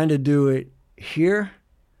 And I'm trying to do it here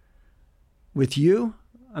with you.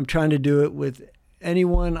 I'm trying to do it with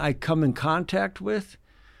anyone I come in contact with.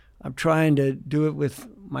 I'm trying to do it with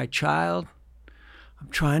my child. I'm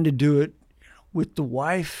trying to do it with the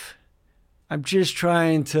wife. I'm just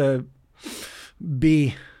trying to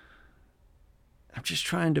be. I'm just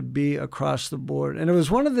trying to be across the board. And it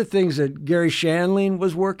was one of the things that Gary Shandling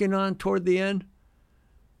was working on toward the end.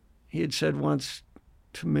 He had said once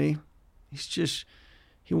to me,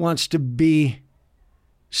 he wants to be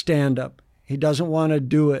stand-up. He doesn't want to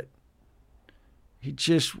do it. He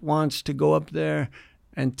just wants to go up there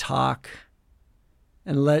and talk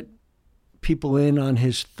and let people in on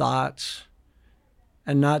his thoughts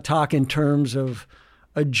and not talk in terms of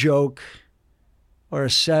a joke or a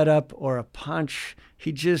setup or a punch.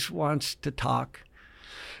 He just wants to talk.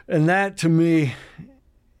 And that, to me,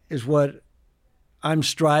 is what I'm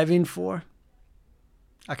striving for.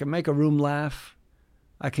 I can make a room laugh.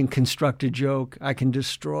 I can construct a joke. I can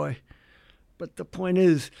destroy. But the point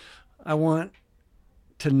is, I want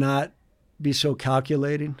to not be so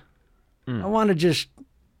calculating. I want to just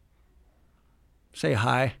say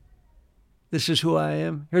hi. This is who I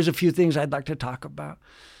am. Here's a few things I'd like to talk about.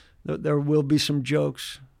 There will be some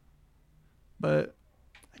jokes, but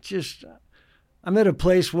I'm at a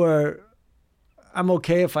place where I'm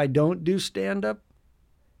okay if I don't do stand-up,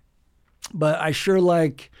 but I sure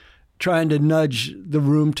like trying to nudge the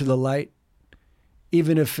room to the light,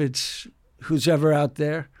 even if it's who's ever out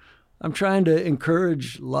there. I'm trying to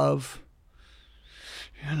encourage love,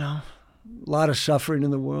 you know, a lot of suffering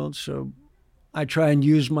in the world, so I try and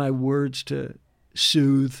use my words to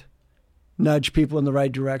soothe, nudge people in the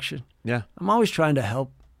right direction. Yeah. I'm always trying to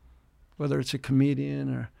help, whether it's a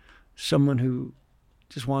comedian or someone who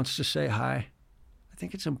just wants to say hi. I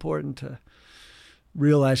think it's important to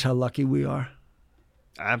realize how lucky we are.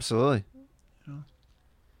 Absolutely. You know?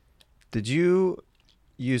 Did you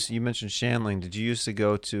mentioned Shandling. Did you used to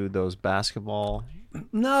go to those basketball?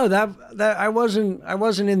 No, that I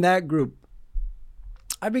wasn't in that group.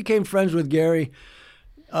 I became friends with Gary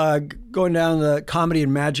going down the Comedy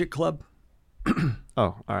and Magic Club.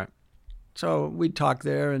 Oh, all right. So we'd talk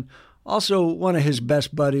there. And also one of his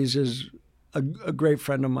best buddies is a great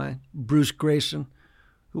friend of mine, Bruce Grayson,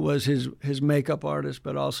 who was his makeup artist,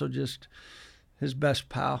 but also just his best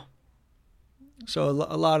pal. So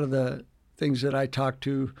a lot of the things that I talk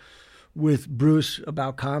to with Bruce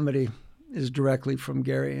about comedy is directly from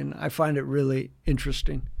Gary, and I find it really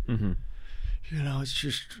interesting. Mm-hmm. You know, it's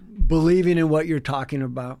just believing in what you're talking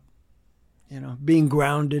about, you know, being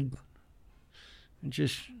grounded and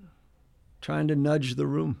just trying to nudge the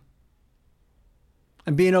room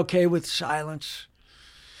and being okay with silence.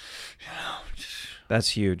 You know, that's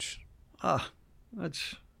huge.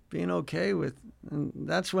 That's being okay with, and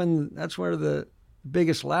that's where the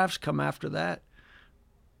biggest laughs come after that.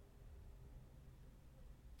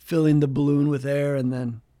 Filling the balloon with air and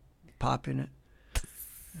then popping it,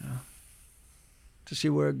 you know, to see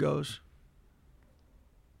where it goes.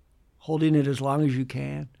 Holding it as long as you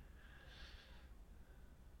can.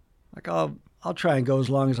 Like I'll I'll try and go as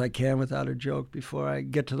long as I can without a joke before I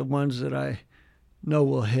get to the ones that I know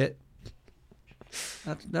will hit.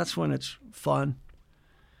 That's when it's fun.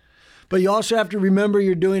 But you also have to remember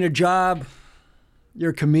you're doing a job.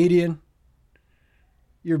 You're a comedian.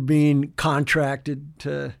 You're being contracted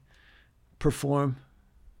to perform.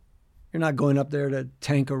 You're not going up there to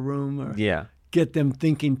tank a room or get them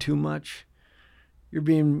thinking too much. You're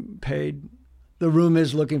being paid. The room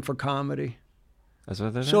is looking for comedy. That's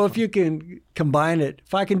what they're So if you can combine it,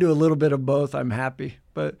 if I can do a little bit of both, I'm happy.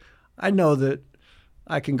 But I know that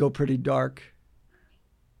I can go pretty dark.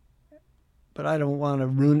 But I don't want to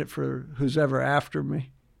ruin it for who's ever after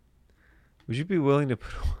me. Would you be willing to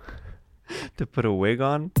put a wig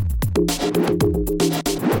on?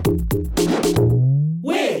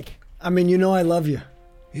 Wig! I mean, you know I love you.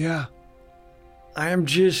 Yeah. I am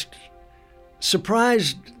just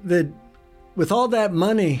surprised that with all that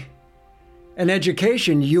money and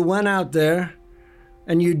education, you went out there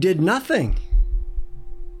and you did nothing.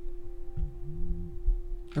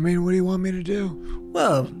 I mean, what do you want me to do?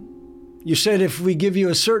 Well, you said if we give you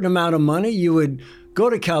a certain amount of money, you would go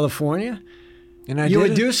to California. And I You did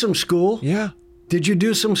would it. do some school. Yeah, Did you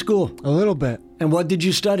do some school? a little bit. And what did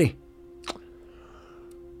you study?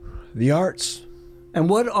 The arts. And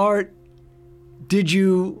what art did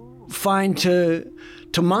you find to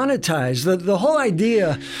monetize? The whole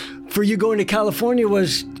idea for you going to California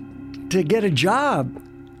was to get a job.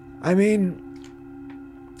 I mean,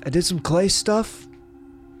 I did some clay stuff.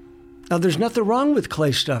 Now, there's nothing wrong with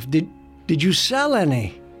clay stuff. Did you sell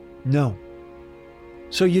any? No,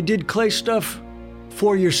 So you did clay stuff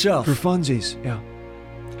for yourself? for funsies. Yeah.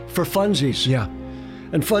 For funsies? Yeah.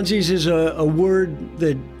 And funsies is a word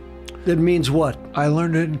that means what? I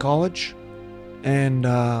learned it in college, and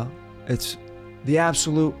it's the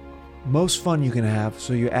absolute most fun you can have.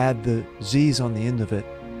 So you add the Z's on the end of it,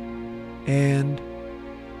 and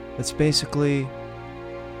it's basically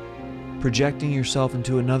projecting yourself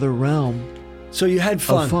into another realm So you had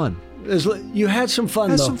fun. of fun. You had some fun,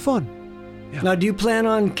 Had though. some fun. Yeah. Now, do you plan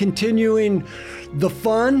on continuing the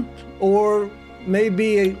fun, or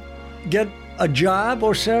maybe get a job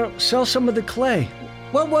or sell some of the clay?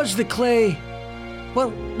 What was the clay?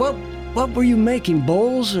 What were you making?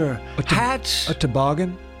 Bowls or hats? A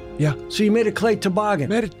toboggan. Yeah. So you made a clay toboggan.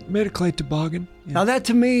 Made a clay toboggan. Yeah. Now that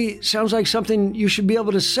to me sounds like something you should be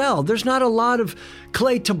able to sell. There's not a lot of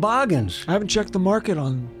clay toboggans. I haven't checked the market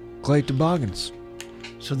on clay toboggans.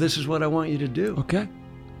 So this is what I want you to do. Okay.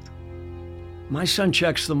 My son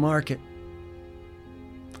checks the market.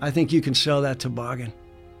 I think you can sell that toboggan.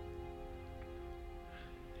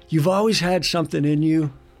 You've always had something in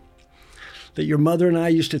you that your mother and I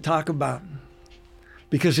used to talk about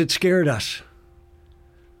because it scared us.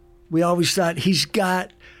 We always thought, he's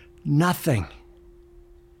got nothing.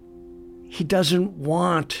 He doesn't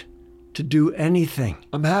want to do anything.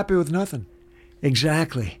 I'm happy with nothing.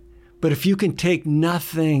 Exactly. But if you can take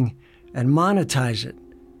nothing and monetize it,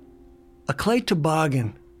 a clay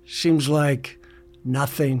toboggan seems like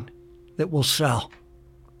nothing that will sell.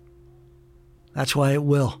 That's why it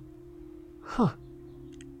will. Huh.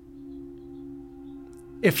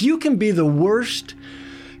 If you can be the worst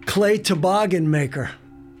clay toboggan maker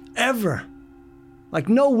ever, like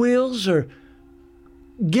no wheels, or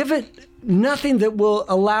give it nothing that will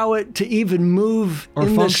allow it to even move Or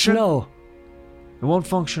in function? the snow, It won't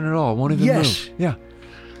function at all. It won't even Yes. move. Yeah.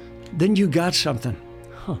 then you got something.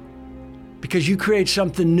 Huh. Because you create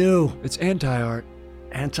something new. It's anti-art.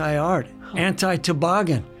 Anti-art,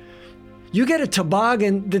 anti-toboggan. You get a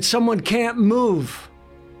toboggan that someone can't move.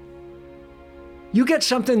 You get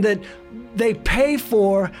something that they pay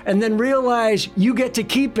for and then realize you get to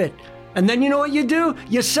keep it. And then you know what you do?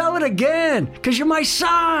 You sell it again because you're my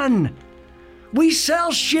son. We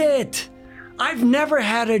sell shit. I've never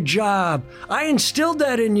had a job. I instilled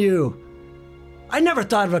that in you. I never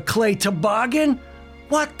thought of a clay toboggan.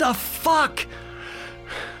 What the fuck?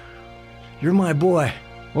 You're my boy.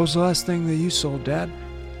 What was the last thing that you sold, Dad?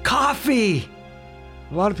 Coffee.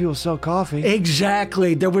 A lot of people sell coffee.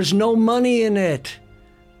 Exactly. There was no money in it.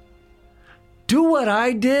 Do what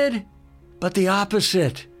I did, but the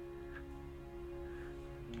opposite.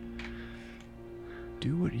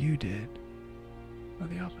 Do what you did. Or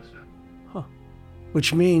the opposite. Huh.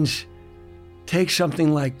 Which means take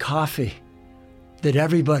something like coffee that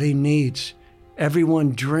everybody needs.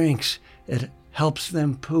 Everyone drinks. It helps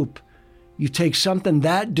them poop. You take something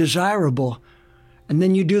that desirable, and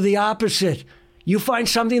then you do the opposite. You find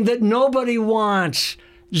something that nobody wants.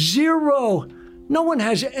 Zero. No one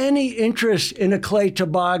has any interest in a clay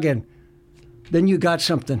toboggan. Then you got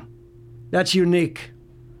something. That's unique.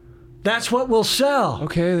 That's what will sell.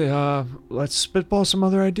 Okay, let's spitball some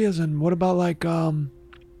other ideas. And what about like a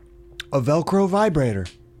Velcro vibrator?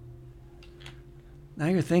 Now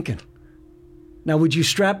you're thinking. Now, would you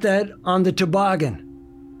strap that on the toboggan?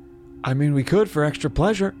 I mean, we could for extra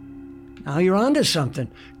pleasure. Now you're onto something.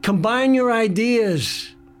 Combine your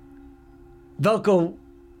ideas. Velcro,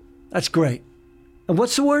 that's great. And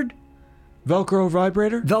what's the word? Velcro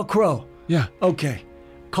vibrator? Velcro. Yeah. Okay.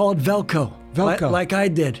 Call it Velcro. Velcro. Like I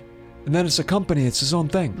did. And then it's a company. It's his own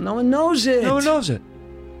thing. No one knows it. No one knows it.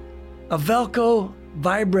 A Velcro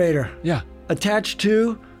vibrator Yeah. attached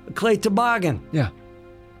to a clay toboggan. Yeah.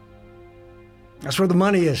 That's where the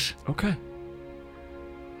money is. Okay.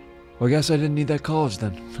 Well, I guess I didn't need that college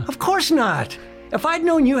then. Of course not. If I'd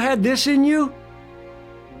known you had this in you,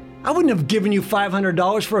 I wouldn't have given you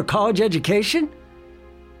 $500 for a college education.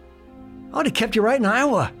 I would have kept you right in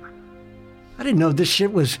Iowa. I didn't know this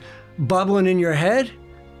shit was bubbling in your head.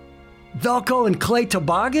 Velcro and clay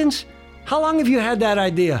toboggans? How long have you had that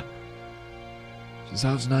idea? Since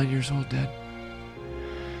I was 9 years old, Dad.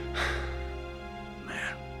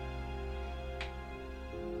 Man.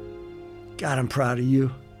 God, I'm proud of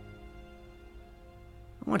you.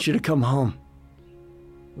 I want you to come home.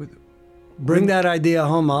 Bring that idea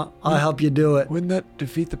home. I'll help you do it. Wouldn't that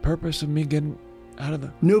defeat the purpose of me getting out of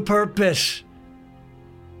the... New purpose.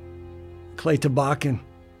 Clay toboggan.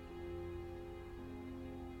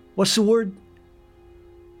 What's the word?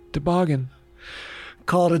 Toboggan.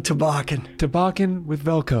 Call it a toboggan. Toboggan with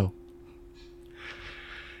Velcro.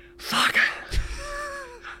 Fuck.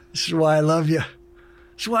 This is why I love you.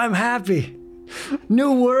 This is why I'm happy.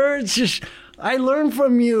 New words. Just I learned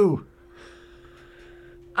from you.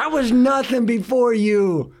 I was nothing before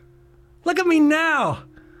you. Look at me now.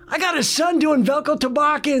 I got a son doing Velcro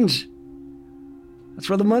toboggans. That's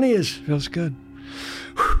where the money is. Feels good.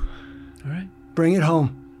 All right. Bring it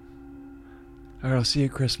home. All right, I'll see you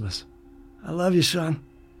at Christmas. I love you, son.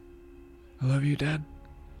 I love you, Dad.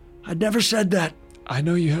 I never said that. I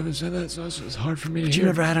know you haven't said that, so it's hard for me to But hear. you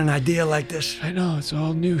never had an idea like this. I know, it's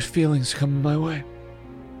all new feelings coming my way.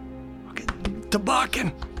 Okay.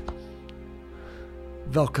 Toboggan.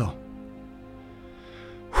 Velcro.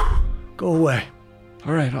 Go away.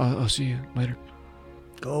 All right, I'll see you later.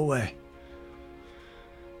 Go away.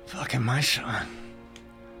 Fucking my son.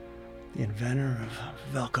 The inventor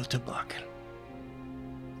of Velcro toboggan.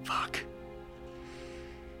 Fuck.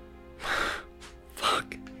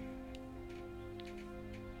 Fuck.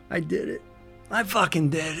 I did it. I fucking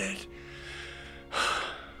did it.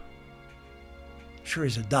 Sure,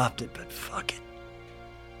 he's adopted, but fuck it.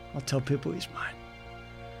 I'll tell people he's mine.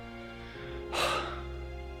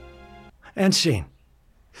 And scene.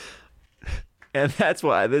 And that's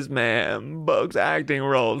why this man books acting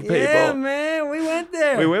roles, people. Yeah, man, we went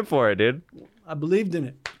there. We went for it, dude. I believed in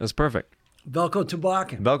it. That's perfect. Velcro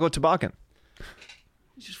toboggan. Velcro toboggan,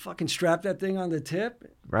 You just fucking strap that thing on the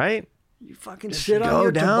tip. right? You fucking sit on Go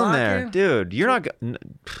your down there, toboggan. dude.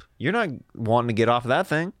 You're not wanting to get off of that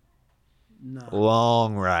thing. No.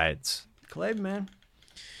 Long rides. Clay, man.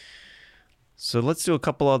 So let's do a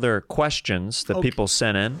couple other questions that Okay. people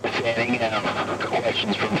sent in.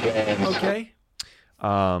 Questions from fans. Okay.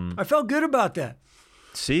 I felt good about that.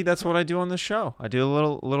 See, that's what I do on the show. I do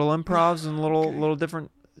little improvs and little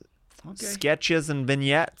different Okay. sketches and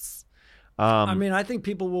vignettes. I mean, I think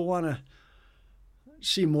people will want to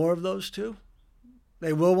see more of those too.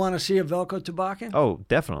 They will want to see a Velcro toboggan. Oh,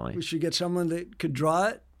 definitely. We should get someone that could draw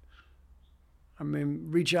it. I mean,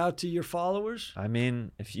 reach out to your followers. I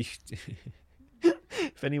mean, if you,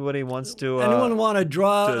 if anybody wants to, Anyone want to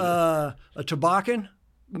draw a toboggan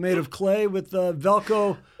made of clay with a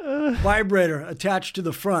Velcro vibrator attached to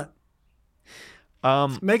the front?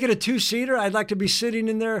 Make it a 2-seater. I'd like to be sitting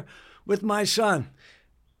in there with my son.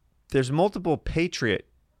 there's multiple Patriot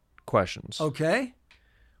questions. Okay.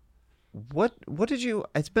 What did you?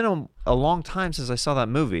 It's been a long time since I saw that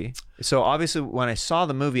movie. So obviously, when I saw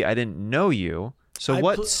the movie, I didn't know you. So I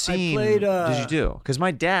what pl- I scene played, did you do? Because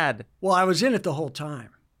my dad. Well, I was in it the whole time.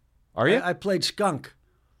 Are you? I played Skunk,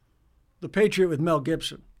 the Patriot with Mel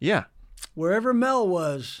Gibson. Yeah. Wherever Mel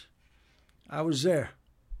was, I was there.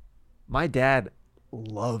 My dad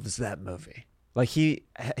loves that movie. Like he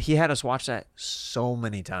had us watch that so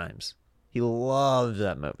many times. He loved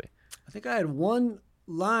that movie. I think I had one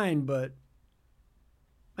line, but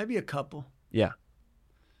maybe a couple. Yeah.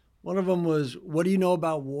 One of them was, "What do you know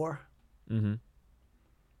about war?" Mm-hmm.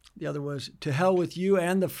 The other was, "To hell with you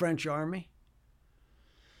and the French army."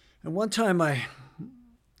 And one time I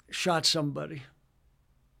shot somebody,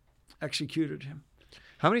 executed him.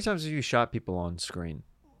 How many times have you shot people on screen?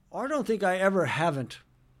 I don't think I ever haven't.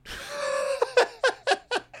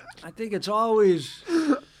 I think it's always,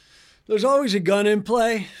 there's always a gun in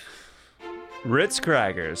play. Ritz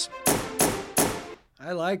crackers.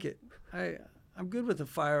 I like it. I'm good with a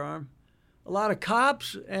firearm. A lot of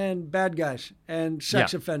cops and bad guys and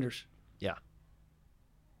sex offenders. Yeah.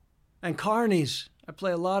 And carnies. I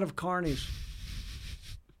play a lot of carnies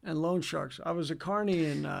and loan sharks. I was a carny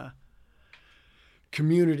in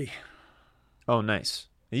Community. Oh, nice.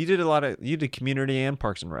 You did Community and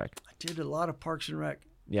Parks and Rec. I did a lot of Parks and Rec.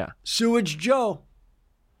 Yeah. Sewage Joe.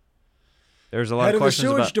 There's a lot Head of of the questions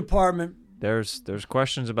sewage about. department. There's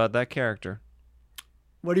questions about that character.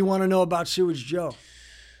 What do you want to know about Sewage Joe?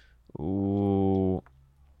 Ooh.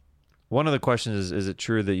 One of the questions is it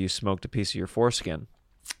true that you smoked a piece of your foreskin?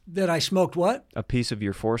 That I smoked what? A piece of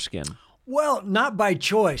your foreskin. Well, not by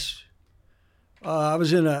choice. I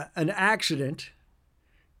was in an accident,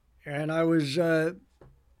 and I was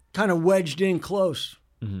kind of wedged in close.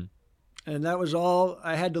 Mm-hmm. And that was all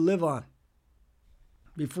I had to live on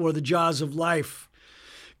before the jaws of life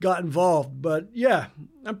got involved. But yeah,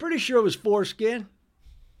 I'm pretty sure it was foreskin.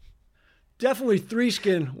 Definitely 3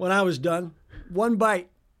 skin when I was done. 1 bite.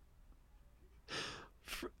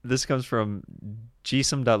 This comes from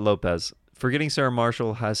Gsum.Lopez. Forgetting Sarah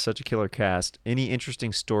Marshall has such a killer cast. Any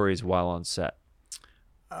interesting stories while on set?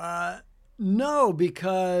 No,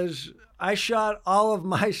 because I shot all of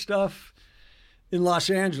my stuff in Los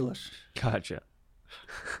Angeles. Gotcha.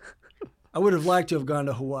 I would have liked to have gone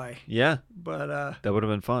to Hawaii, Yeah, but that would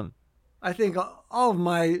have been fun. I think all of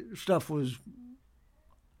my stuff was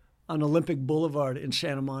on Olympic Boulevard in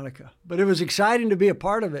Santa Monica. But it was exciting to be a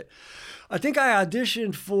part of it. I think I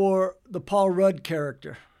auditioned for the Paul Rudd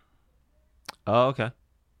character Oh, okay.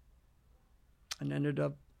 and ended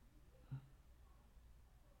up.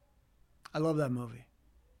 I love that movie.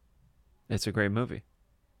 It's a great movie.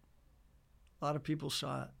 A lot of people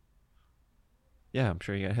saw it. Yeah, I'm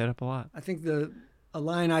sure you got hit up a lot. I think a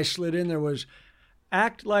line I slid in there was,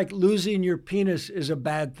 act like losing your penis is a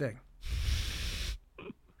bad thing.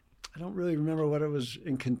 I don't really remember what it was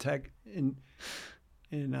in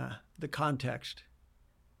the context,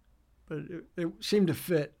 but it seemed to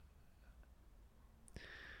fit.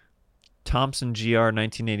 Thompson GR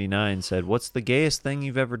 1989 said, "What's the gayest thing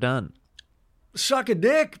you've ever done?" Suck a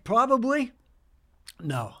dick, probably.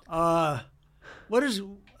 No. What is?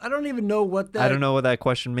 I don't even know what that. I don't know what that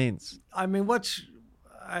question means. I mean,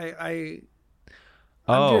 I'm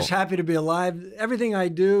Oh, just happy to be alive. Everything I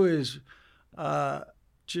do is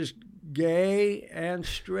just gay and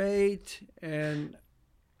straight, and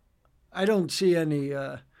I don't see any.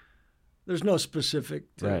 There's no specific.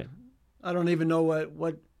 Right. I don't even know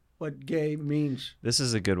what gay means. this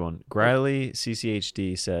is a good one. Griley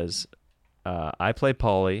CCHD says, "I play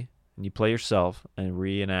Paulie, and you play yourself, and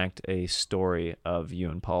reenact a story of you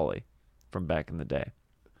and Paulie from back in the day."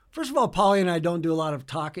 First of all, Polly and I don't do a lot of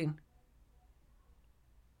talking.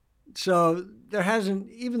 So there hasn't,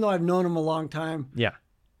 even though I've known him a long time. Yeah.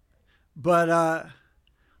 But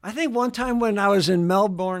I think one time when I was in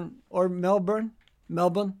Melbourne.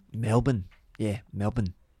 Yeah,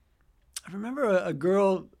 Melbourne. I remember a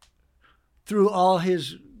girl threw all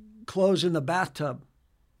his clothes in the bathtub.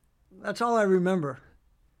 That's all I remember.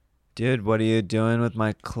 Dude, what are you doing with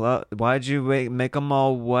my clothes? Why'd you make them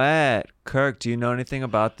all wet? Kirk, do you know anything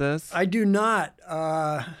about this? I do not.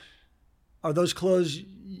 Are those clothes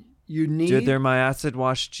you need? Dude, they're my acid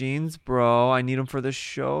wash jeans, bro. I need them for the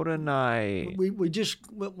show tonight. We'll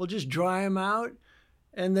just dry them out,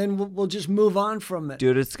 and then we'll just move on from it.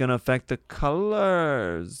 Dude, it's going to affect the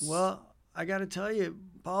colors. Well, I got to tell you,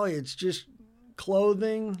 Polly, it's just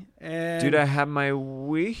clothing and. Dude, I have my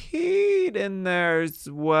weed in there as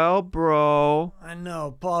well, bro. I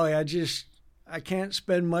know, Polly. I can't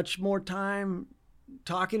spend much more time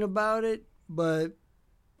talking about it, but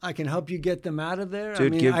I can help you get them out of there.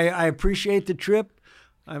 Dude, I appreciate the trip.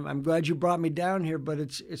 I'm glad you brought me down here, but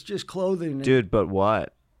it's just clothing. Dude, but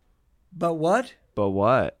what? But what? But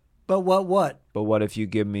what? But what? But what if you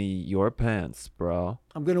give me your pants, bro?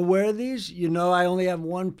 I'm going to wear these. You know I only have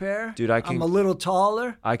one pair. Dude, I'm a little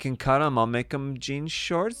taller. I can cut them. I'll make them jean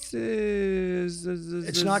shorts.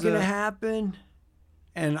 It's not going to happen.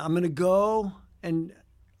 And I'm going to go. And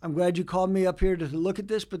I'm glad you called me up here to look at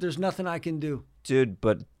this, but there's nothing I can do. Dude,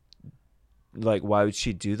 but like, why would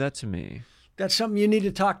she do that to me? That's something you need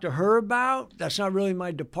to talk to her about. That's not really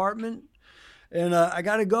my department. And I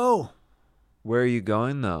got to go. Where are you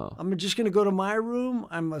going though? I'm just going to go to my room.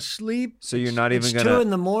 I'm asleep. So you're not even gonna. 2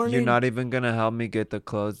 in the morning. You're not even gonna help me get the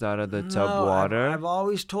clothes out of the tub No, water. I've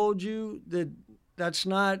always told you that that's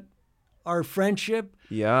not our friendship.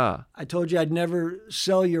 Yeah. I told you I'd never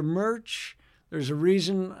sell your merch. There's a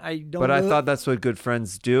reason I don't. But I thought that's what good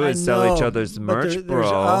friends do, is sell each other's merch,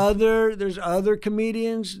 bro. There's other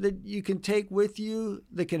comedians that you can take with you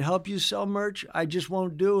that can help you sell merch. I just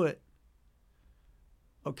won't do it.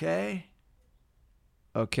 Okay?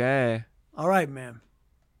 Okay. All right, man.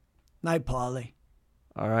 Night, Paulie.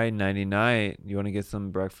 All right, nighty night. You want to get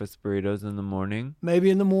some breakfast burritos in the morning? Maybe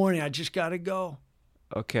in the morning. I just got to go.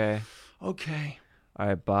 Okay. Okay. All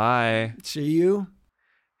right, bye. See you.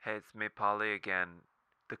 Hey, it's me, Paulie, again.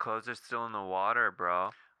 The clothes are still in the water, bro.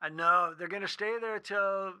 I know. They're going to stay there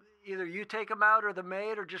till either you take them out or the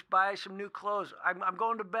maid, or just buy some new clothes. I'm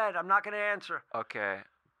going to bed. I'm not going to answer. Okay.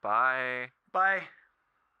 Bye. Bye.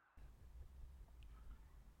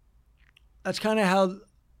 That's kind of how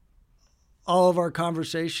all of our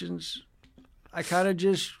conversations, I kind of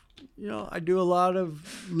just, I do a lot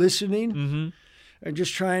of listening and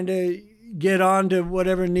just trying to get on to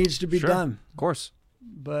whatever needs to be done. Of course.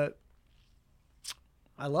 But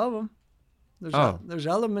I love them. There's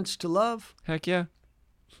elements to love. Heck yeah.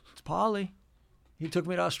 It's Paulie. He took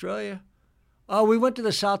me to Australia. Oh, we went to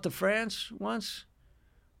the south of France once.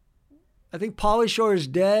 I think Pauly Shore's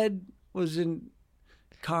Dead was in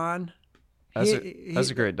Cannes. That's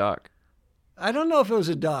a great doc. I don't know if it was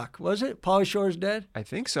a doc. Was it? Pauly Shore's Dead? I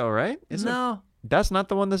think so, right? No. That's not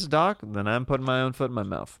the one that's a doc? Then I'm putting my own foot in my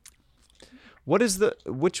mouth.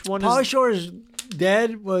 Which one Pauly is... Shore's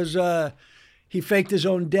Dead was, he faked his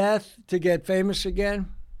own death to get famous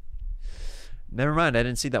again. Never mind, I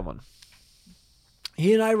didn't see that one.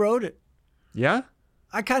 He and I wrote it. Yeah?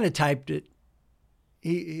 I kind of typed it.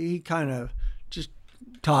 He kind of just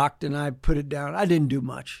talked and I put it down. I didn't do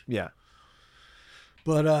much. Yeah.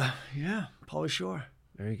 But, yeah, Pauly Shore.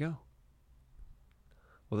 There you go.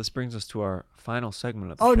 Well, this brings us to our final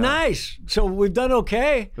segment of the show. Oh, nice. So we've done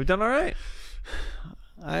okay. We've done all right.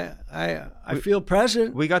 I feel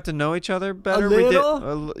present. We got to know each other better. A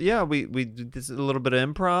little? We did a little bit of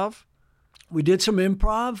improv. We did some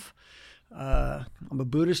improv. I'm a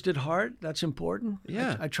Buddhist at heart. That's important.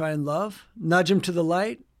 Yeah. I try and love. Nudge them to the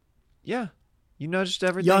light. Yeah. You nudged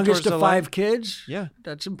everything Youngest towards of the 5 light. kids. Yeah.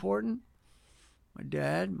 That's important. My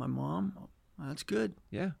dad, my mom. That's good.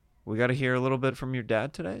 Yeah. We got to hear a little bit from your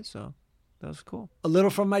dad today, so that was cool. A little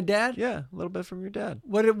from my dad? Yeah, a little bit from your dad.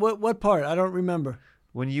 What part? I don't remember.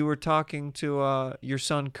 When you were talking to your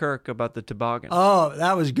son Kirk about the toboggan. Oh,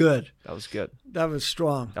 that was good. That was good. That was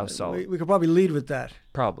strong. That was solid. We could probably lead with that.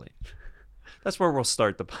 Probably. That's where we'll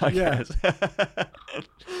start the podcast. Yeah.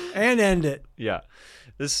 And end it. Yeah.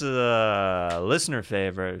 This is a listener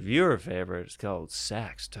favorite, viewer favorite. It's called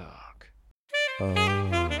Sax Talk. Oh,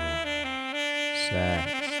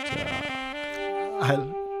 Sax Talk.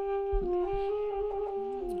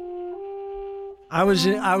 I was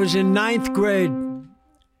in 9th grade,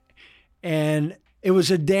 and it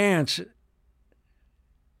was a dance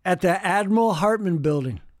at the Admiral Hartman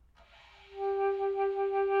building.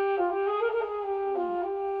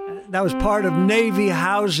 That was part of Navy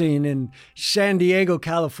housing in San Diego,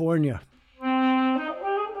 California.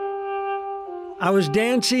 I was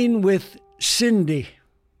dancing with Cindy.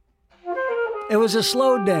 It was a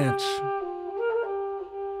slow dance.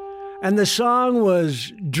 And the song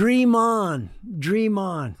was Dream On, Dream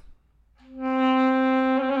On.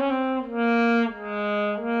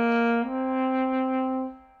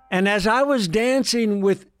 And as I was dancing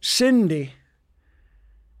with Cindy,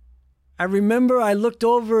 I remember I looked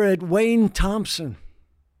over at Wayne Thompson,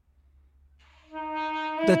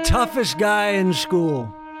 the toughest guy in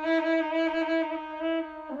school.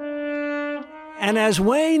 And as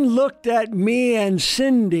Wayne looked at me and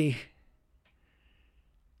Cindy,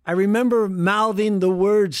 I remember mouthing the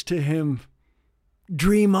words to him,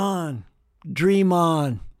 dream on, dream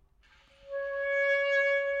on.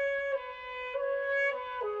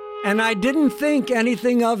 And I didn't think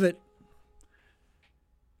anything of it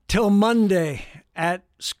till Monday at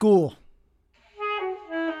school.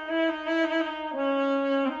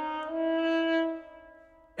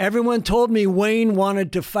 Everyone told me Wayne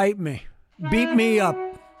wanted to fight me, beat me up,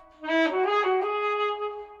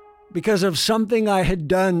 because of something I had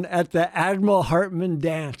done at the Admiral Hartman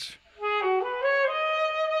dance.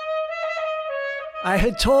 I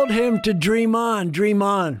had told him to dream on,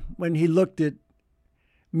 when he looked at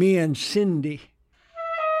me and Cindy.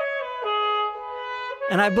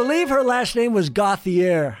 And I believe her last name was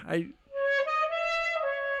Gauthier.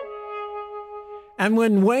 And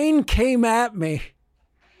when Wayne came at me,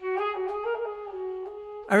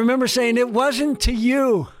 I remember saying, it wasn't to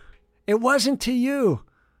you. It wasn't to you.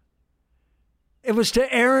 It was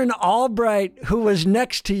to Aaron Albright, who was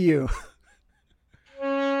next to you.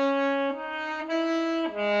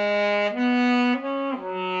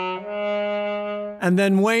 And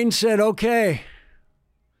then Wayne said, okay.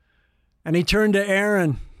 And he turned to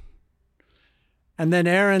Aaron. And then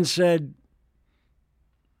Aaron said,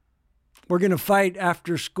 we're going to fight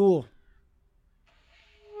after school.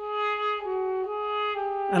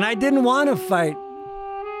 And I didn't want to fight.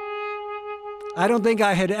 I don't think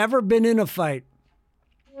I had ever been in a fight.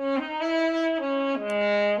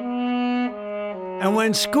 And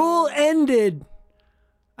when school ended,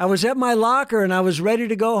 I was at my locker and I was ready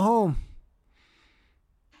to go home.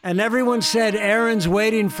 And everyone said, Aaron's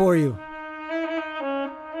waiting for you.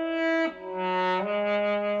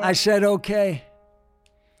 I said, okay.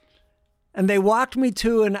 And they walked me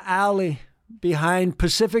to an alley behind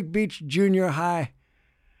Pacific Beach Junior High.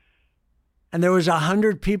 And there was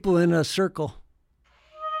 100 people in a circle.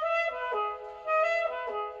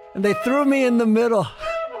 And they threw me in the middle.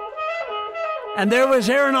 And there was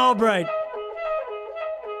Aaron Albright.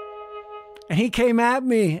 And he came at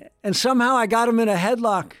me, and somehow I got him in a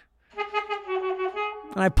headlock.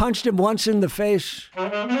 And I punched him once in the face.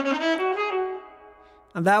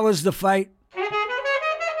 And that was the fight.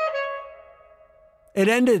 It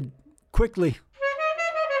ended quickly.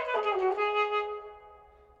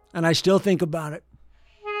 And I still think about it.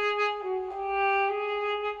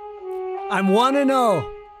 I'm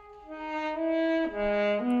 1-0.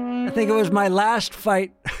 I think it was my last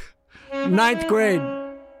fight, 9th grade.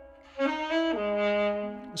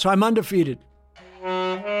 So I'm undefeated.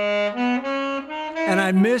 And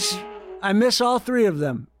I miss all three of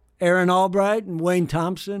them. Aaron Albright and Wayne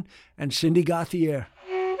Thompson and Cindy Gauthier.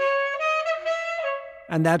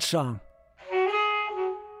 And that song,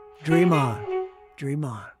 Dream On, Dream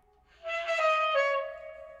On.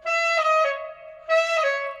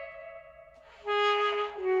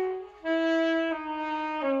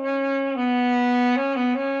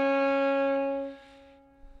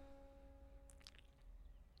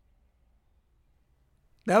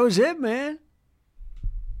 That was it, man.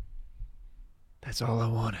 That's all I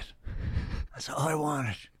wanted. That's all I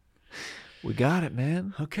wanted. We got it,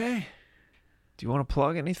 man. Okay. Do you want to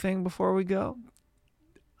plug anything before we go?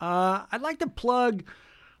 I'd like to plug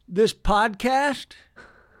this podcast.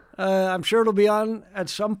 I'm sure it'll be on at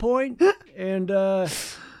some point, and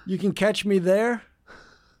you can catch me there.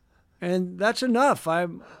 And that's enough. I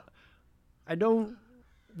don't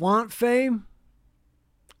want fame.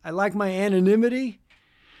 I like my anonymity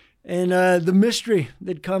and the mystery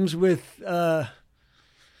that comes with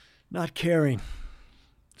not caring.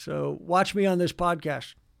 So watch me on this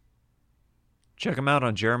podcast. Check him out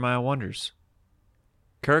on Jeremiah Wonders.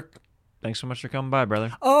 Kirk, thanks so much for coming by,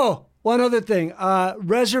 brother. Oh, one other thing.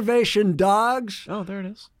 Reservation Dogs. Oh, there it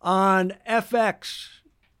is. On FX.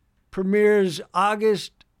 Premieres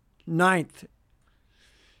August 9th.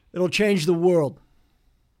 It'll change the world.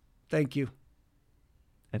 Thank you.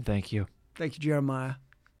 And thank you. Thank you, Jeremiah.